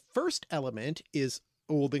 And the first element is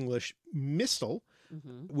Old English mistle,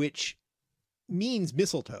 which means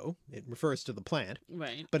mistletoe. It refers to the plant.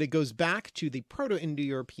 Right. But it goes back to the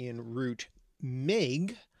Proto-Indo-European root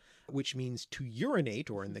meg, which means to urinate,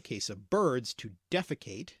 or in the case of birds, to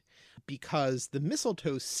defecate, because the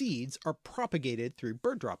mistletoe seeds are propagated through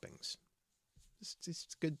bird droppings.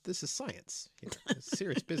 It's good. This is science. It's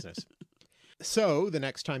serious business. So the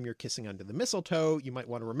next time you're kissing under the mistletoe, you might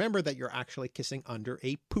want to remember that you're actually kissing under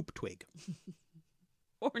a poop twig.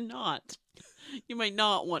 Or not. You might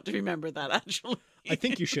not want to remember that, actually. I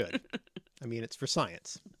think you should. I mean, it's for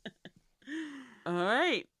science. All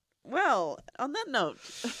right. Well, on that note.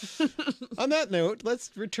 On that note,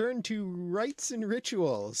 let's return to rites and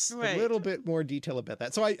rituals. Right. A little bit more detail about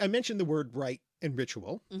that. So I mentioned the word rite and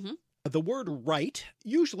ritual. The word rite,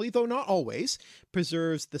 usually, though not always,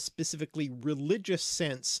 preserves the specifically religious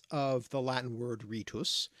sense of the Latin word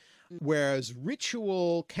ritus, whereas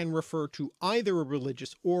ritual can refer to either a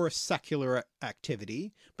religious or a secular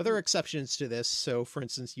activity, but there are exceptions to this. So, for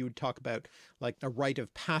instance, you would talk about like a rite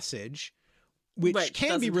of passage, which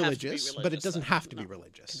can be religious, but it doesn't have to be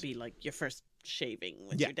religious. It could be like your first shaving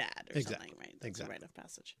with your dad or something, right? That's a rite of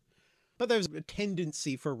passage. But there's a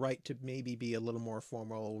tendency for rite to maybe be a little more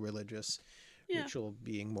formal, religious, ritual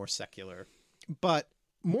being more secular. But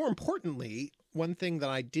more importantly, one thing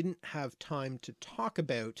that I didn't have time to talk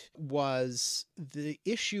about was the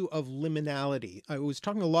issue of liminality. I was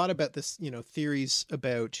talking a lot about this, theories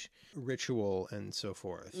about ritual and so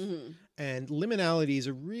forth. And liminality is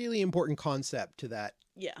a really important concept to that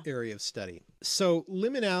area of study. So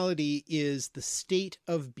liminality is the state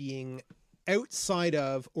of being outside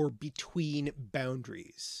of or between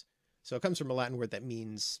boundaries. So it comes from a Latin word that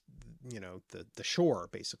means, the shore,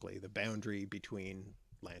 basically, the boundary between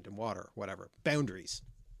land and water, whatever. Boundaries,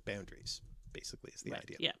 basically, is the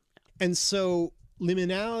idea. Yeah. And so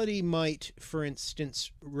liminality might, for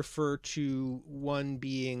instance, refer to one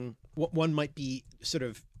might be sort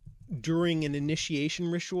of during an initiation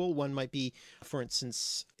ritual. One might be, for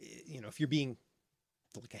instance, if you're being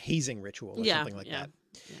like a hazing ritual or something like that.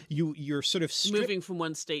 Yeah. You're sort of moving from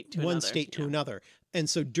one state to another. And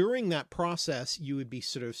so during that process, you would be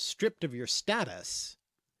sort of stripped of your status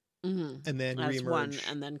and then as one,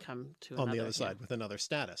 reemerge and then come to on another, the other yeah. side with another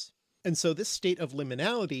status. And so this state of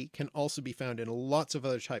liminality can also be found in lots of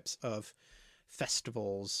other types of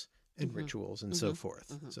festivals and rituals and so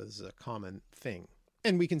forth. So this is a common thing.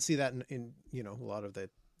 And we can see that in you know, a lot of the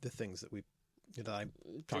things that I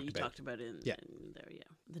talked about in there, yeah.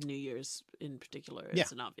 The New Year's in particular is Yeah.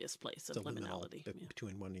 an obvious place of the liminal liminality. Yeah.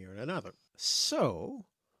 between one year and another. So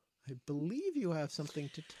I believe you have something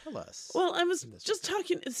to tell us. Well, I was in this just regard.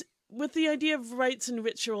 talking with the idea of rites and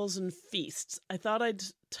rituals and feasts. I thought I'd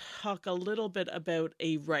talk a little bit about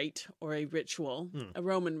a rite or a ritual, a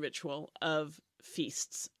Roman ritual of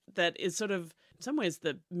feasts that is sort of, in some ways,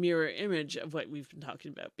 the mirror image of what we've been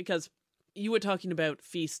talking about. Because you were talking about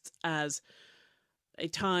feasts as a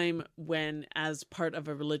time when, as part of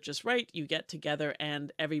a religious rite, you get together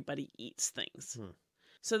and everybody eats things.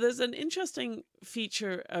 So there's an interesting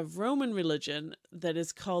feature of Roman religion that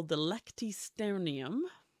is called the lectisternium,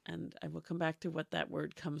 and I will come back to what that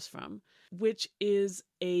word comes from, which is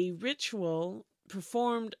a ritual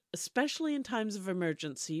performed especially in times of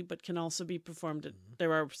emergency, but can also be performed.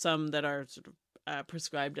 There are some that are sort of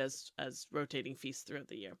prescribed as rotating feasts throughout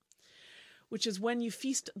the year, which is when you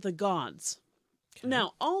feast the gods. Okay.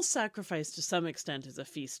 Now, all sacrifice to some extent is a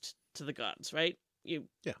feast to the gods, right? You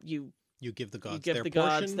give the gods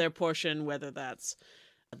gods their portion, whether that's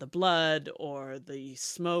the blood or the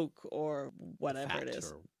smoke or whatever it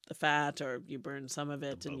is, the fat, or you burn some of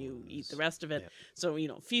it and you eat the rest of it. Yeah. So, you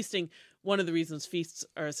know, feasting, one of the reasons feasts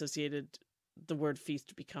are associated, the word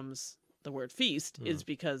feast becomes the word feast, is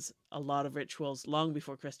because a lot of rituals long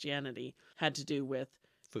before Christianity had to do with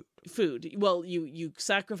food. Well, you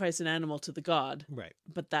sacrifice an animal to the god, right?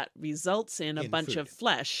 But that results in a bunch of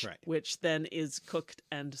flesh, right, which then is cooked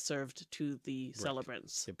and served to the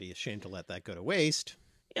celebrants. It'd be a shame to let that go to waste.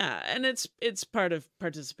 Yeah, and it's part of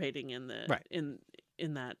participating in the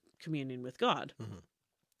in that communion with God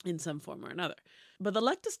in some form or another. But the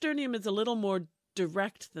lectisternium is a little more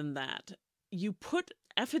direct than that. You put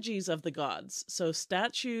effigies of the gods, so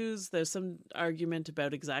statues. There's some argument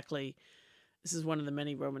about exactly. This is one of the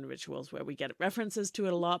many Roman rituals where we get references to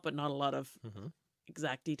it a lot, but not a lot of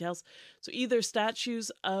exact details. So either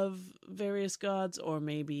statues of various gods or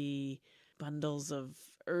maybe bundles of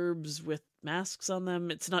herbs with masks on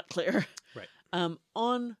them. It's not clear. Right.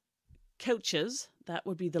 On couches, that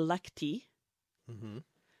would be the lecti.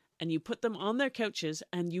 And you put them on their couches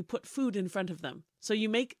and you put food in front of them. So you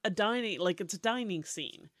make a dining, like it's a dining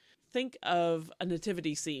scene. Think of a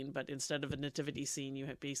nativity scene, but instead of a nativity scene, you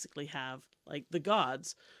basically have like the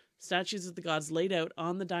gods, statues of the gods laid out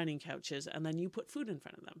on the dining couches, and then you put food in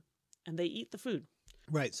front of them, and they eat the food.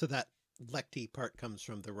 Right, so that lecti part comes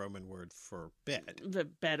from the Roman word for bed. The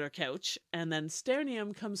bed or couch, and then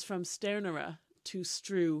sternium comes from sternera, to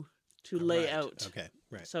strew, to lay out. Okay,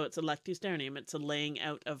 right. So it's a lectisternium, it's a laying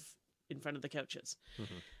out of in front of the couches.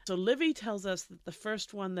 So Livy tells us that the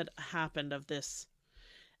first one that happened of this,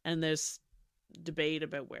 and there's debate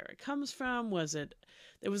about where it comes from.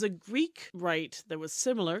 There was a Greek rite that was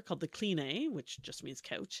similar called the kline, which just means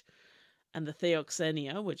couch, and the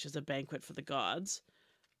theoxenia, which is a banquet for the gods.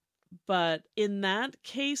 But in that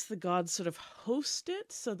case, the gods sort of host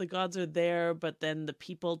it. So the gods are there, but then the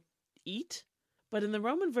people eat. But in the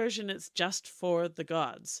Roman version, it's just for the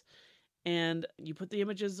gods. And you put the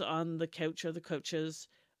images on the couch or the couches.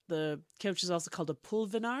 The couch is also called a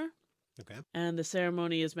pulvinar. Okay. And the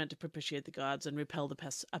ceremony is meant to propitiate the gods and repel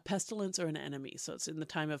a pestilence or an enemy. So it's in the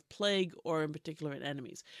time of plague or in particular in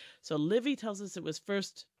enemies. So Livy tells us it was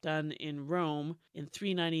first done in Rome in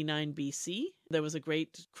 399 BC. There was a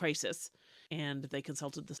great crisis and they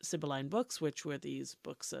consulted the Sibylline books, which were these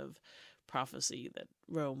books of prophecy that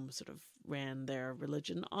Rome sort of ran their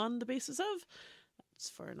religion on the basis of. That's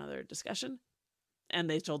for another discussion. And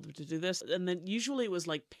they told them to do this. And then usually it was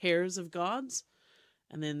like pairs of gods.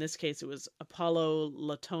 And then in this case, it was Apollo,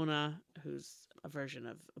 Latona, who's a version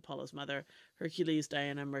of Apollo's mother, Hercules,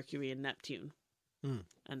 Diana, Mercury, and Neptune.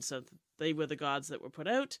 And so they were the gods that were put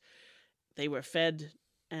out. They were fed.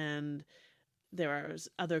 And there are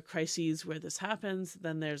other crises where this happens.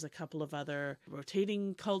 Then there's a couple of other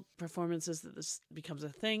rotating cult performances that this becomes a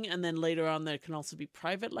thing. And then later on, there can also be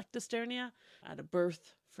private lectisternia. At a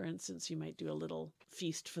birth, for instance, you might do a little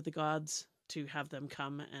feast for the gods to have them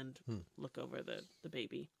come and look over the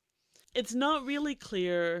baby. It's not really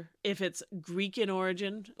clear if it's Greek in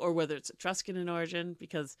origin or whether it's Etruscan in origin,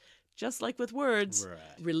 because just like with words,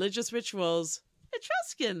 religious rituals,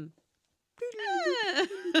 Etruscan.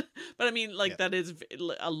 But I mean, that is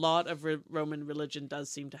a lot of Roman religion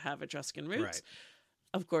does seem to have Etruscan roots. Right.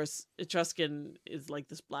 Of course, Etruscan is like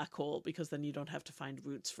this black hole because then you don't have to find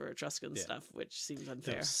roots for Etruscan stuff, which seems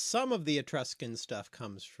unfair. Some of the Etruscan stuff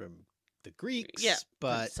comes from the Greeks, Yeah,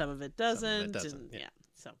 but some of it doesn't. And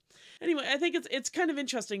so anyway, I think it's kind of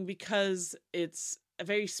interesting because it's a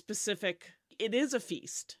very specific. It is a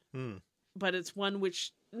feast, but it's one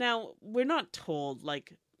which now we're not told.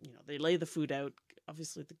 Like, they lay the food out.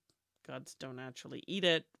 Obviously, the gods don't actually eat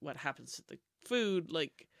it. What happens to the food?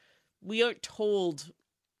 Like, we aren't told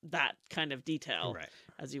that kind of detail,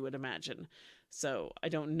 as you would imagine. So I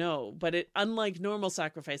don't know. But unlike normal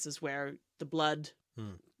sacrifices where the blood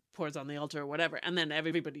pours on the altar or whatever, and then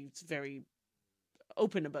everybody's very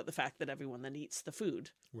open about the fact that everyone then eats the food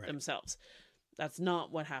themselves. That's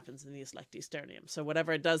not what happens in the Lectisternium. So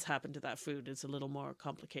whatever does happen to that food is a little more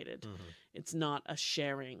complicated. It's not a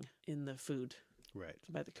sharing in the food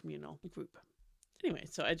by the communal group. Anyway,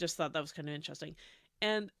 so I just thought that was kind of interesting.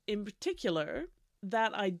 And in particular,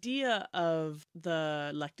 that idea of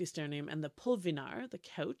the Lectisternium and the pulvinar, the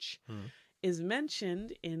couch, is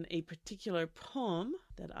mentioned in a particular poem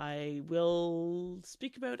that I will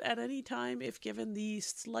speak about at any time if given the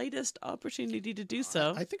slightest opportunity to do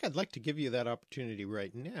so. I think I'd like to give you that opportunity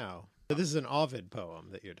right now. So this is an Ovid poem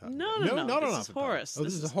that you're talking about. No, not this an is Ovid Horace. Poem. Oh,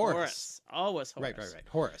 this is Horace. Always Horace. Right.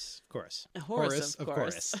 Horace, of course. Horace, of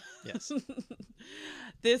course. Yes.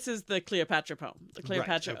 This is the Cleopatra poem, the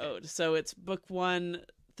Cleopatra Ode. So it's book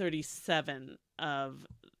 137 of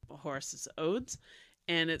Horace's Odes.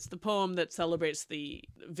 And it's the poem that celebrates the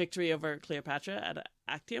victory over Cleopatra at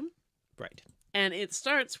Actium. Right. And it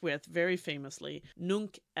starts with, very famously,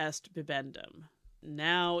 Nunc est bibendum.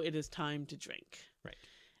 Now it is time to drink. Right.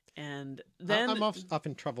 And then... I'm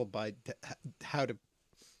often troubled by how to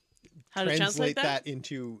translate that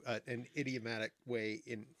into an idiomatic way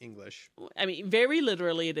in English. I mean, very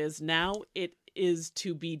literally it is, now it is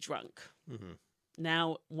to be drunk.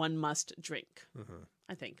 Now one must drink.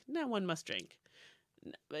 I think. Now one must drink.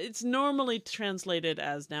 It's normally translated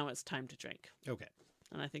as now it's time to drink. Okay.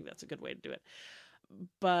 And I think that's a good way to do it.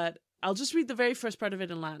 But I'll just read the very first part of it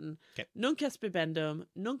in Latin. Okay. Nunc est bibendum,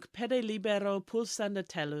 nunc pede libero pulsanda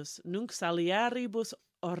tellus, nunc saliaribus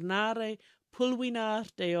ornare pulvinar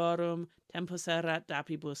deorum tempus erat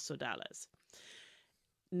dapibus sodales.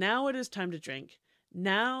 Now it is time to drink.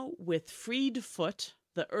 Now with freed foot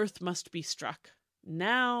the earth must be struck.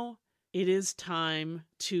 Now it is time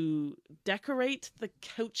to decorate the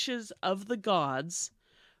couches of the gods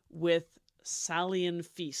with Salian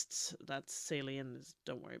feasts. That's Salian.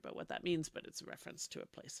 Don't worry about what that means, but it's a reference to a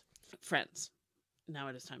place. Friends. Now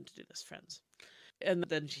it is time to do this, friends. And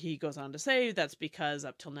then he goes on to say that's because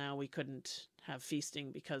up till now we couldn't have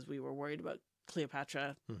feasting because we were worried about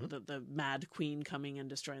Cleopatra, the mad queen, coming and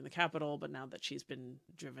destroying the capital. But now that she's been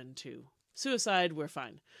driven to suicide, we're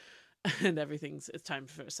fine. And it's time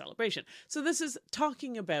for a celebration. So this is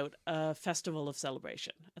talking about a festival of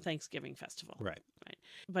celebration, a Thanksgiving festival. Right.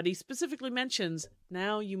 But he specifically mentions,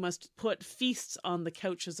 now you must put feasts on the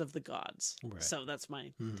couches of the gods. Right. So that's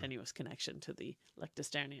my tenuous connection to the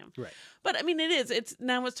Lectisternium. Right. But I mean, it's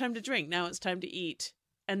now it's time to drink. Now it's time to eat.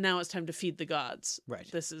 And now it's time to feed the gods. Right.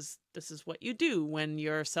 This is what you do when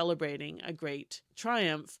you're celebrating a great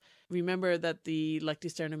triumph. Remember that the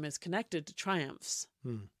Lectisternium is connected to triumphs.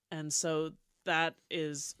 And so that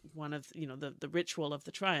is one of, the ritual of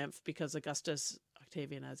the triumph, because Augustus,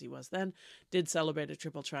 Octavian as he was then, did celebrate a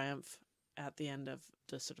triple triumph at the end of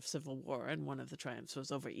the sort of civil war. And one of the triumphs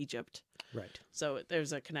was over Egypt. Right. So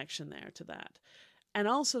there's a connection there to that. And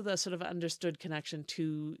also the sort of understood connection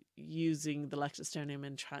to using the Lectisternium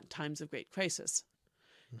in times of great crisis.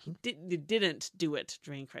 He didn't do it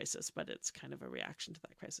during crisis, but it's kind of a reaction to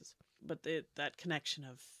that crisis. But that connection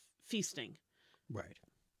of feasting. Right.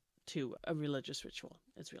 To a religious ritual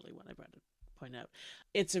is really what I brought to point out.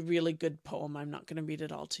 It's a really good poem. I'm not going to read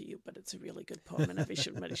it all to you, but it's a really good poem, and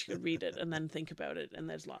everybody should read it and then think about it. And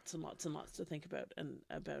there's lots and lots and lots to think about, and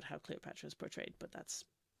about how Cleopatra is portrayed, but that's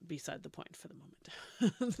beside the point for the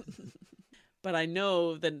moment. But I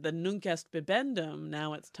know that the Nunc est bibendum,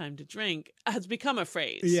 now it's time to drink, has become a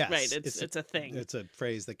phrase. Yes, right? It's a thing. It's a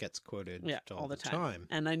phrase that gets quoted all the time.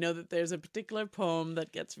 And I know that there's a particular poem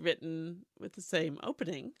that gets written with the same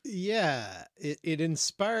opening. Yeah, it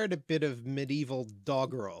inspired a bit of medieval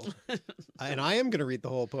doggerel. And I am going to read the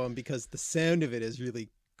whole poem because the sound of it is really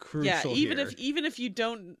crucial. Yeah, even if you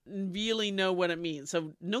don't really know what it means.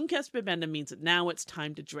 So Nunc est bibendum means that now it's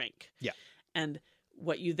time to drink. Yeah. And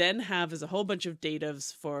what you then have is a whole bunch of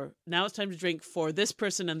datives for, now it's time to drink for this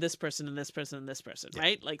person and this person and this person and this person,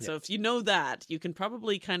 right? Like, so if you know that, you can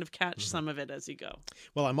probably kind of catch some of it as you go.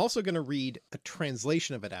 Well, I'm also going to read a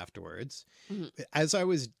translation of it afterwards. As I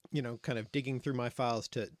was, kind of digging through my files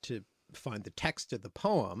to find the text of the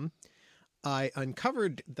poem, I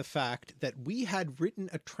uncovered the fact that we had written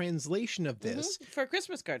a translation of this for a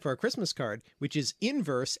Christmas card. For a Christmas card, which is in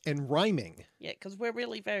verse and rhyming. Yeah, because we're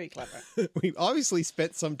really very clever. We obviously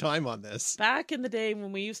spent some time on this. Back in the day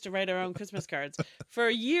when we used to write our own Christmas cards, for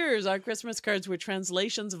years our Christmas cards were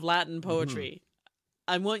translations of Latin poetry.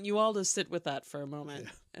 I want you all to sit with that for a moment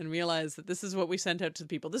and realize that this is what we sent out to the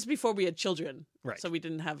people. This is before we had children. Right. So we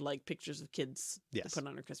didn't have like pictures of kids to put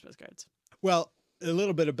on our Christmas cards. Well, a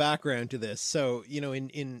little bit of background to this. So,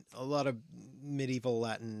 in a lot of medieval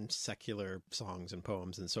Latin secular songs and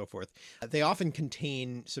poems and so forth, they often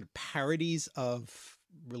contain sort of parodies of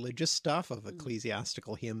religious stuff, of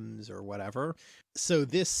ecclesiastical hymns or whatever. So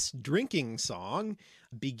this drinking song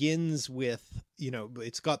begins with,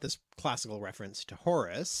 it's got this classical reference to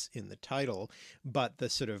Horace in the title, but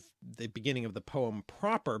the beginning of the poem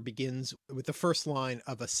proper begins with the first line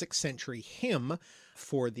of a 6th century hymn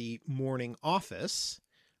for the morning office,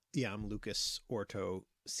 Iam Lucas Orto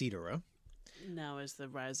Sidera. Now is the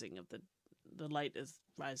rising of the light is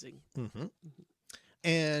rising.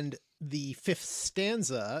 And the 5th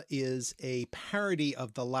stanza is a parody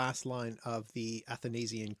of the last line of the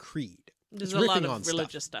Athanasian Creed. There's a lot of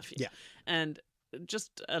religious stuff here. Yeah. And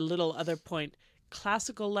just a little other point,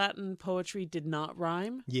 classical Latin poetry did not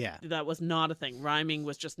rhyme. Yeah. That was not a thing. Rhyming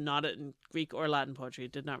was just not in Greek or Latin poetry.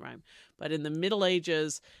 It did not rhyme. But in the Middle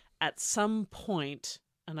Ages, at some point,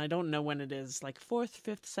 and I don't know when it is, like 4th,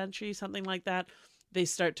 5th century, something like that, they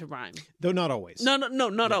start to rhyme. Though not always. No,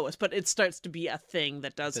 not always, but it starts to be a thing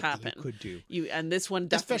that does happen. You could do. And this one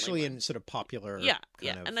definitely especially in sort of popular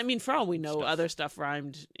And I mean, for all we know, other stuff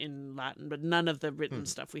rhymed in Latin, but none of the written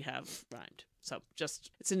stuff we have rhymed. So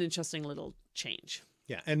it's an interesting little change.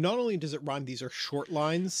 Yeah, and not only does it rhyme, these are short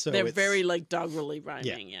lines, so they're very like doggerelly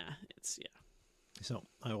rhyming. Yeah. So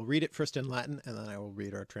I will read it first in Latin, and then I will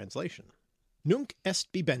read our translation. Nunc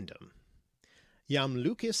est bibendum. Iam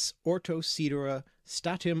lucis orto sidera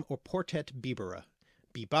statim oportet bibera.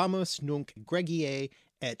 Bibamus nunc gregie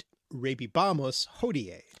et rebibamus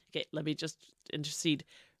hodie. Okay, let me just intercede.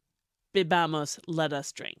 Bibamus, let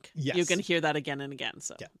us drink. Yes. You can hear that again and again.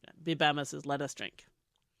 So bibamus is let us drink.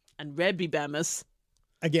 And rebibamus,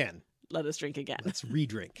 again, let us drink again. Let's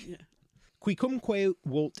re-drink. Quicumque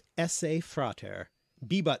vult esse frater,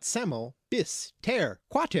 bibat semel bis ter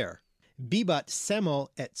quater. Bibat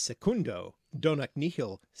semel et secundo, donac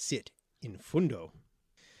nihil sit in fundo.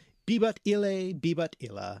 Bibat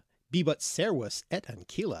illa, bibat servus et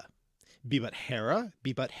ancilla. Bibat hera,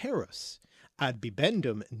 bibat herus, ad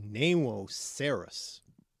bibendum nemo serus.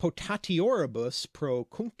 Potatioribus pro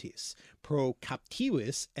cunctis, pro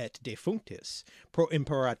captivis et defunctis, pro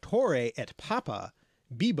imperatore et papa,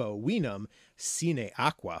 bibo vinum sine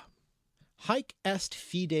aqua. Haec est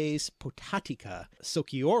fides potatica,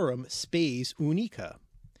 sociorum spes unica,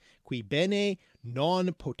 qui bene non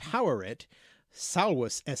potaurit,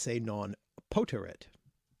 salvus esse non poterit.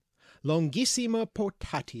 Longissima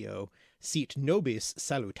potatio, sit nobis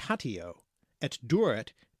salutatio, et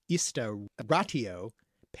durat ista ratio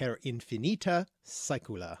per infinita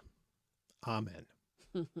saecula. Amen.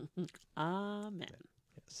 Amen.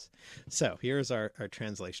 Yes. So here's our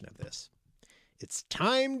translation of this. It's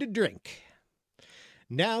time to drink.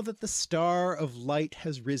 Now that the star of light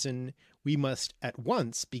has risen, we must at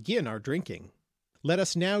once begin our drinking. Let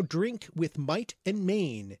us now drink with might and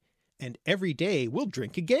main, and every day we'll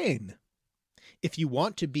drink again. If you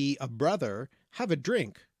want to be a brother, have a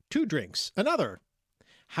drink, 2 drinks, another.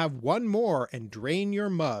 Have 1 more and drain your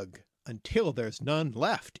mug, until there's none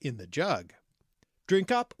left in the jug.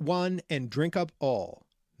 Drink up 1 and drink up all,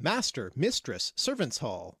 master, mistress, servants'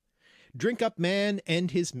 hall. Drink up man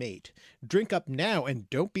and his mate, drink up now and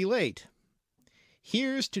don't be late.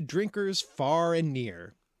 Here's to drinkers far and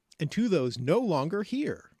near, and to those no longer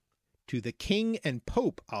here. To the king and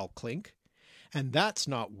pope I'll clink, and that's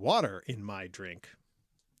not water in my drink.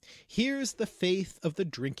 Here's the faith of the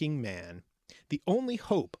drinking man, the only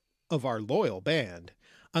hope of our loyal band.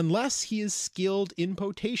 Unless he is skilled in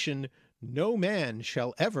potation, no man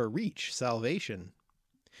shall ever reach salvation.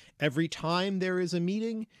 Every time there is a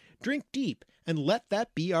meeting, drink deep, and let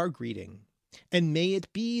that be our greeting. And may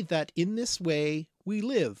it be that in this way we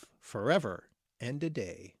live forever and a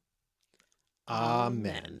day.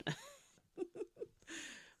 Amen.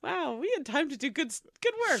 Wow, we had time to do good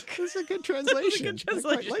work. It's a good translation. Good I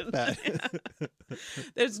quite translation. like that.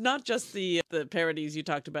 There's not just the parodies you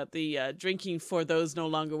talked about. The drinking for those no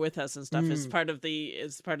longer with us and stuff is part of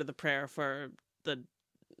the prayer for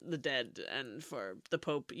the dead and for the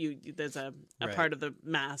Pope. There's a Right. part of the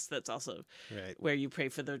Mass that's also Right. where you pray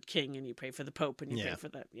for the king and you pray for the Pope and you Yeah. pray for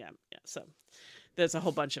the So there's a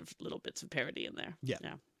whole bunch of little bits of parody in there.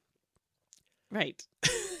 Yeah. Right.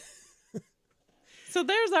 So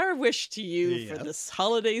there's our wish to you for Yep. this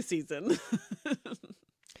holiday season.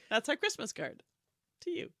 That's our Christmas card to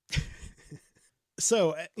you.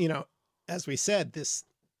 So, as we said, this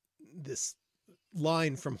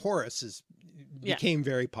line from Horace became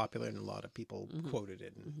very popular, and a lot of people quoted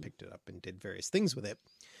it and picked it up and did various things with it.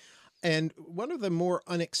 And one of the more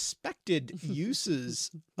unexpected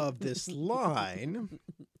uses of this line.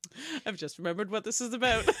 I've just remembered what this is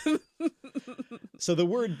about. So the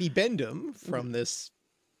word bibendum from this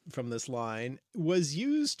line was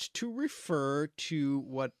used to refer to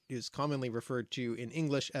what is commonly referred to in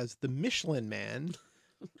English as the Michelin Man,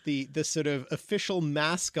 the sort of official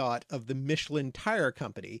mascot of the Michelin tire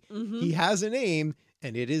company. He has a name,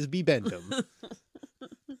 and it is bibendum.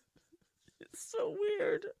 It's so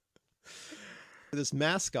weird. This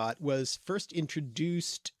mascot was first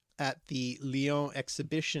introduced at the Lyon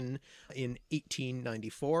exhibition in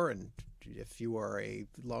 1894, and if you are a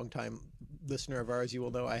longtime listener of ours, you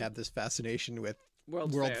will know I have this fascination with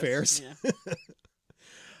World Fairs. Yeah.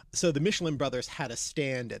 So the Michelin brothers had a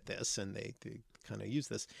stand at this, and they kind of use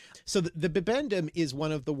this. So the bibendum is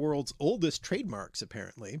one of the world's oldest trademarks,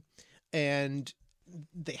 apparently, and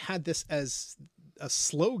they had this as a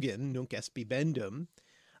slogan, Nunc est bibendum,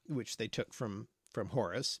 which they took from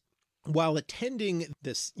Horace. While attending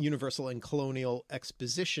this Universal and Colonial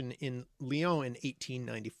Exposition in Lyon in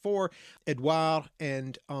 1894, Edouard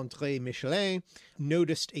and André Michelin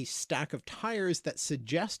noticed a stack of tires that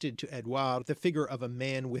suggested to Edouard the figure of a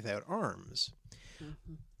man without arms.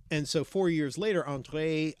 And so 4 years later,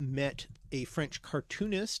 André met a French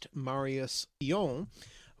cartoonist, Marius Yon,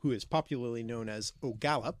 who is popularly known as Au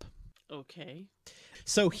Galop. Okay.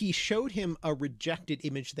 So he showed him a rejected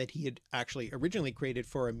image that he had actually originally created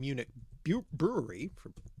for a Munich brewery,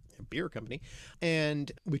 for a beer company,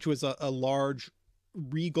 and which was a large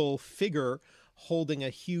regal figure holding a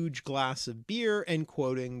huge glass of beer and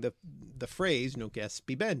quoting the phrase Nunc est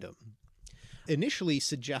bibendum. Initially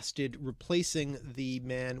suggested replacing the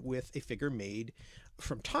man with a figure made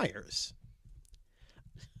from tires.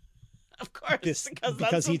 Of course,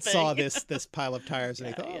 because he saw this pile of tires and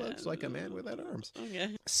he thought, oh, looks like a man without arms.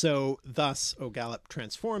 Okay. So thus, Au Galop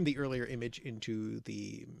transformed the earlier image into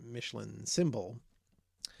the Michelin symbol.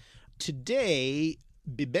 Today,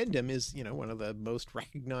 bibendum is, one of the most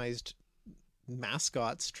recognized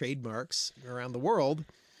mascots, trademarks around the world.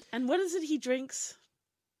 And what is it he drinks?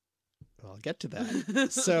 Well, I'll get to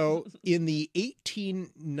that. So in the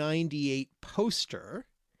 1898 poster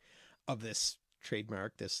of this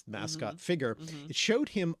trademark, this mascot figure, it showed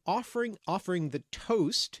him offering the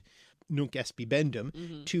toast, Nunc est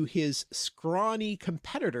bibendum, to his scrawny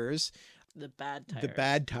competitors, the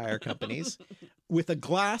bad tire companies, with a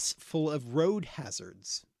glass full of road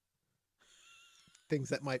hazards. Things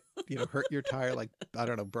that might, hurt your tire, like, I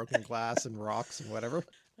don't know, broken glass and rocks and whatever.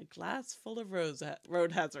 A glass full of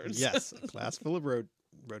road hazards. Yes, a glass full of road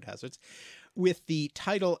hazards, with the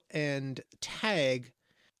title and tag,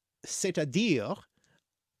 c'est-à-dire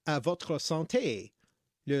à votre santé,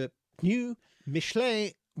 le pneu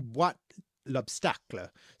Michelin boit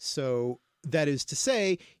l'obstacle. So that is to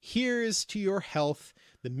say, here's to your health,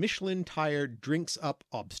 the Michelin tire drinks up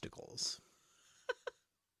obstacles.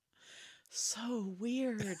 So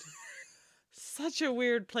weird. Such a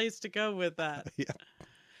weird place to go with that. Yeah.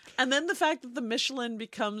 And then the fact that the Michelin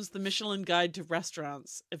becomes the Michelin Guide to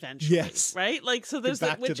Restaurants eventually. Yes. Right? Like, so there's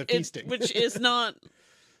Back to the feasting. which is not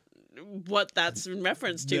what that's in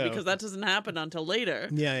reference to, No. because that doesn't happen until later.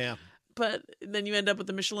 Yeah. But then you end up with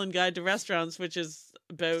the Michelin Guide to Restaurants, which is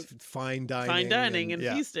about Fine dining and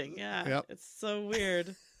feasting. Yeah. Yep. It's so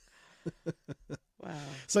weird. Wow.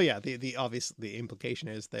 So yeah, the obvious implication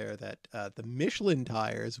is there that the Michelin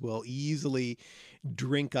tires will easily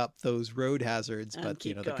drink up those road hazards, And but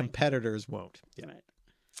keep the going. competitors won't. Yeah. Right.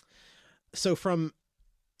 So from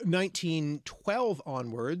 1912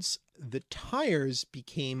 onwards, the tires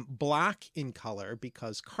became black in color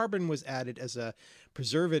because carbon was added as a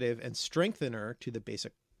preservative and strengthener to the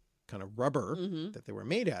basic kind of rubber that they were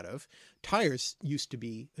made out of. Tires used to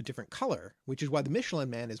be a different color, which is why the Michelin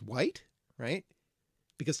Man is white, right?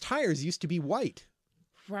 Because tires used to be white.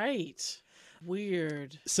 Right.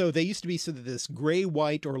 Weird. So they used to be sort of this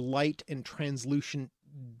gray-white or light and translucent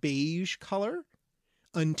beige color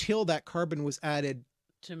until that carbon was added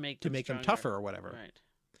To make to them make them stronger. tougher or whatever. Right.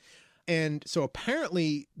 And so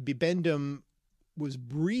apparently bibendum was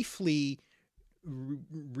briefly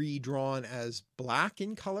redrawn as black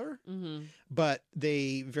in color, Mm-hmm. but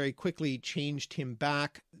they very quickly changed him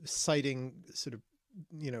back, citing sort of,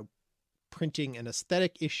 printing and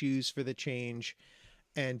aesthetic issues for the change,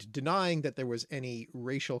 and denying that there was any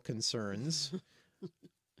racial concerns.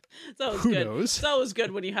 It's always Who good. knows? It's always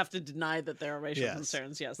good when you have to deny that there are racial Yes.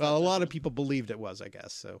 concerns. Yes. Well, a that's lot of definitely- people believed it was, I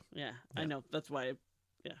guess. So, Yeah, Yeah. I know. That's why.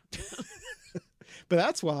 Yeah. but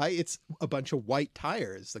that's why it's a bunch of white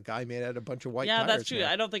tires. The guy made out a bunch of white Yeah, tires. that's true.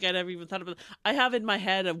 now. I don't think I'd ever even thought about it. I have in my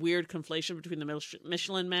head a weird conflation between the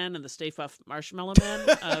Michelin Man and the Stay Puft Marshmallow Man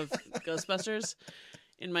of Ghostbusters.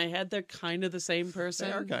 In my head, they're kind of the same person.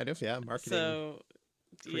 They are kind of, yeah, marketing. So,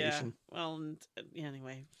 creation. yeah. Well, yeah,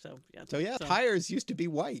 anyway. So, yeah. So yeah, tires used to be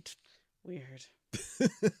white. Weird.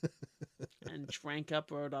 And drank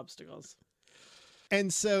up road obstacles.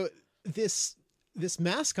 And so this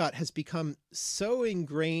mascot has become so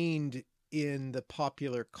ingrained in the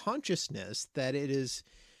popular consciousness that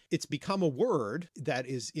it's become a word that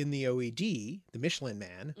is in the OED, the Michelin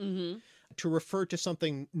Man, Mm-hmm. to refer to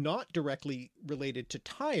something not directly related to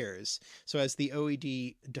tires. So as the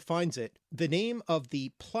OED defines it, the name of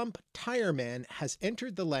the plump tire man has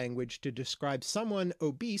entered the language to describe someone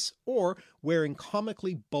obese or wearing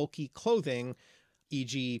comically bulky clothing,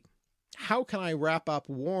 e.g., how can I wrap up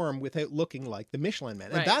warm without looking like the Michelin Man?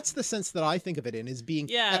 And Right. that's the sense that I think of it in, as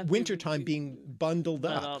being at wintertime being bundled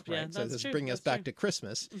Bundled up. up, yeah, Right? So that's this true, brings us that's back true. to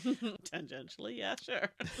Christmas. Tangentially, yeah, sure.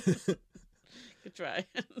 Good try.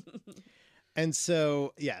 And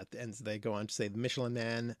so, yeah, and they go on to say the Michelin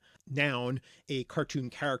Man, noun, a cartoon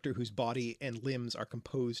character whose body and limbs are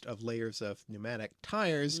composed of layers of pneumatic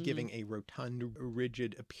tires, giving a rotund,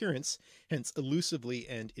 rigid appearance, hence elusively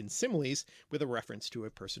and in similes, with a reference to a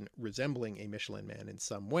person resembling a Michelin Man in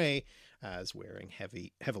some way, as wearing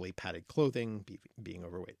heavily padded clothing, being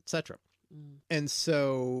overweight, etc. And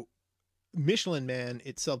so Michelin Man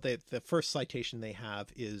itself, the first citation they have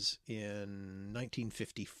is in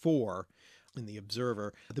 1954 in the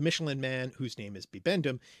Observer. The Michelin Man, whose name is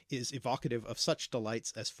Bibendum, is evocative of such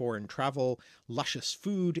delights as foreign travel, luscious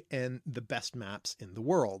food, and the best maps in the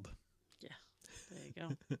world. Yeah, there you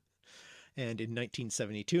go. And in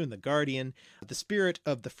 1972 in The Guardian, the spirit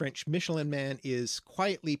of the French Michelin Man is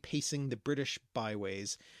quietly pacing the British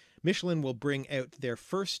byways. Michelin will bring out their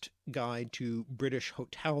first guide to British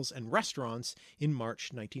hotels and restaurants in March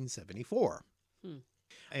 1974.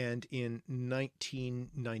 And in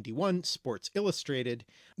 1991, Sports Illustrated,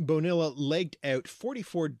 Bonilla legged out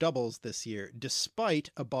 44 doubles this year, despite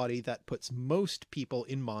a body that puts most people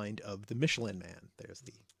in mind of the Michelin Man. There's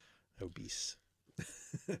the obese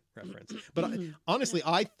reference. But honestly,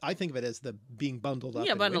 I think of it as the being bundled up.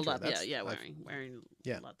 Yeah, in bundled winter. up. Yeah, wearing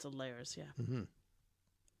Yeah. lots of layers. Yeah. Mm-hmm.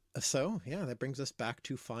 So, yeah, that brings us back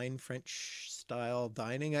to fine French style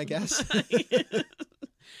dining, I guess.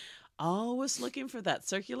 Always looking for that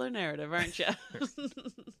circular narrative, aren't you?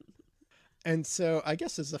 And so I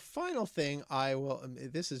guess as a final thing,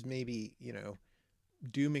 this is maybe,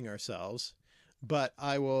 dooming ourselves, but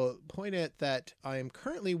I will point out that I am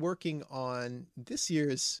currently working on this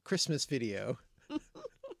year's Christmas video.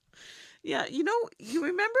 Yeah, you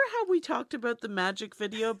remember how we talked about the magic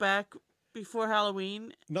video back before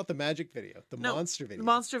Halloween? Not the magic video, the monster video. The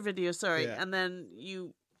monster video, sorry. Yeah. And then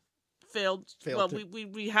you failed. Failed Well, to-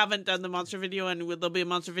 we haven't done the monster video, and there'll be a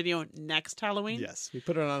monster video next Halloween. Yes, we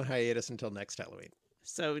put it on hiatus until next Halloween.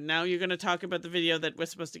 So now you're going to talk about the video that we're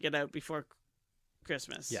supposed to get out before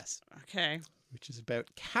Christmas. Yes, Okay. which is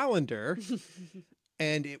about calendar,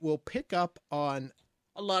 and it will pick up on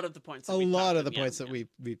A lot of the points. a lot of the points that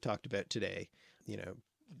we've talked about today.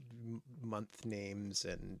 Month names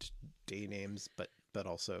and day names, but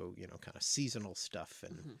also kind of seasonal stuff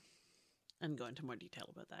and go into more detail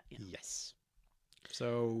about that. Yeah. Yes.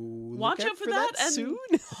 So Watch look out for that, and soon.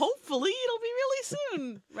 hopefully it'll be really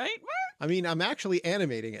soon, right, Mark? I mean, I'm actually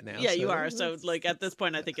animating it now. Yeah, you are. So, at this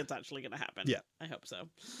point, I think it's actually going to happen. Yeah. I hope so.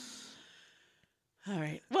 All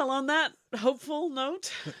right. Well, on that hopeful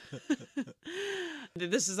note,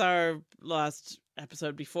 this is our last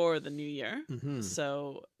episode before the new year. Mhm.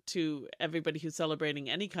 So, to everybody who's celebrating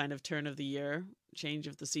any kind of turn of the year, change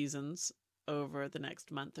of the seasons over the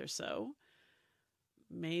next month or so,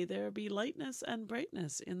 may there be lightness and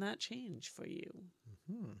brightness in that change for you.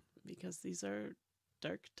 Mhm. Because these are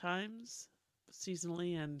dark times,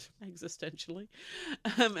 seasonally and existentially.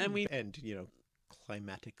 And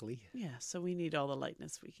climatically. yeah, so we need all the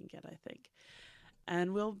lightness we can get, I think.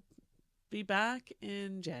 And we'll be back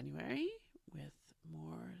in January with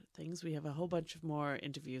more things. We have a whole bunch of more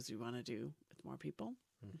interviews we want to do with more people,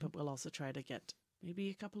 but we'll also try to get maybe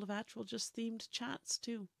a couple of actual just themed chats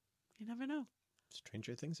too. You never know.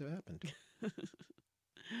 Stranger things have happened.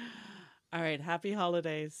 All right. Happy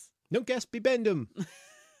holidays. No guest bibendum.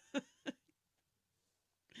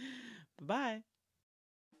 Bye.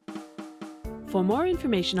 For more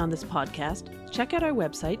information on this podcast, check out our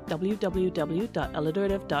website,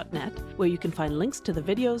 www.alliterative.net, where you can find links to the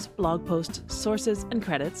videos, blog posts, sources, and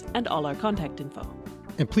credits, and all our contact info.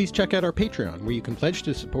 And please check out our Patreon, where you can pledge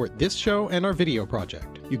to support this show and our video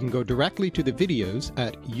project. You can go directly to the videos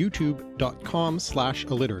at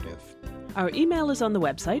youtube.com/alliterative. Our email is on the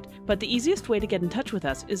website, but the easiest way to get in touch with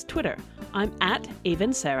us is Twitter. I'm at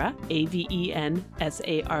Avensarah, AVENSARAH.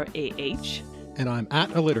 And I'm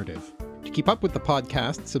at Alliterative. To keep up with the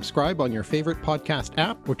podcast, subscribe on your favorite podcast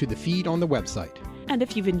app or to the feed on the website. And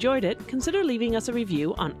if you've enjoyed it, consider leaving us a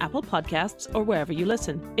review on Apple Podcasts or wherever you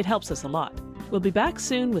listen. It helps us a lot. We'll be back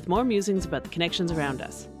soon with more musings about the connections around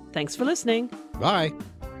us. Thanks for listening. Bye.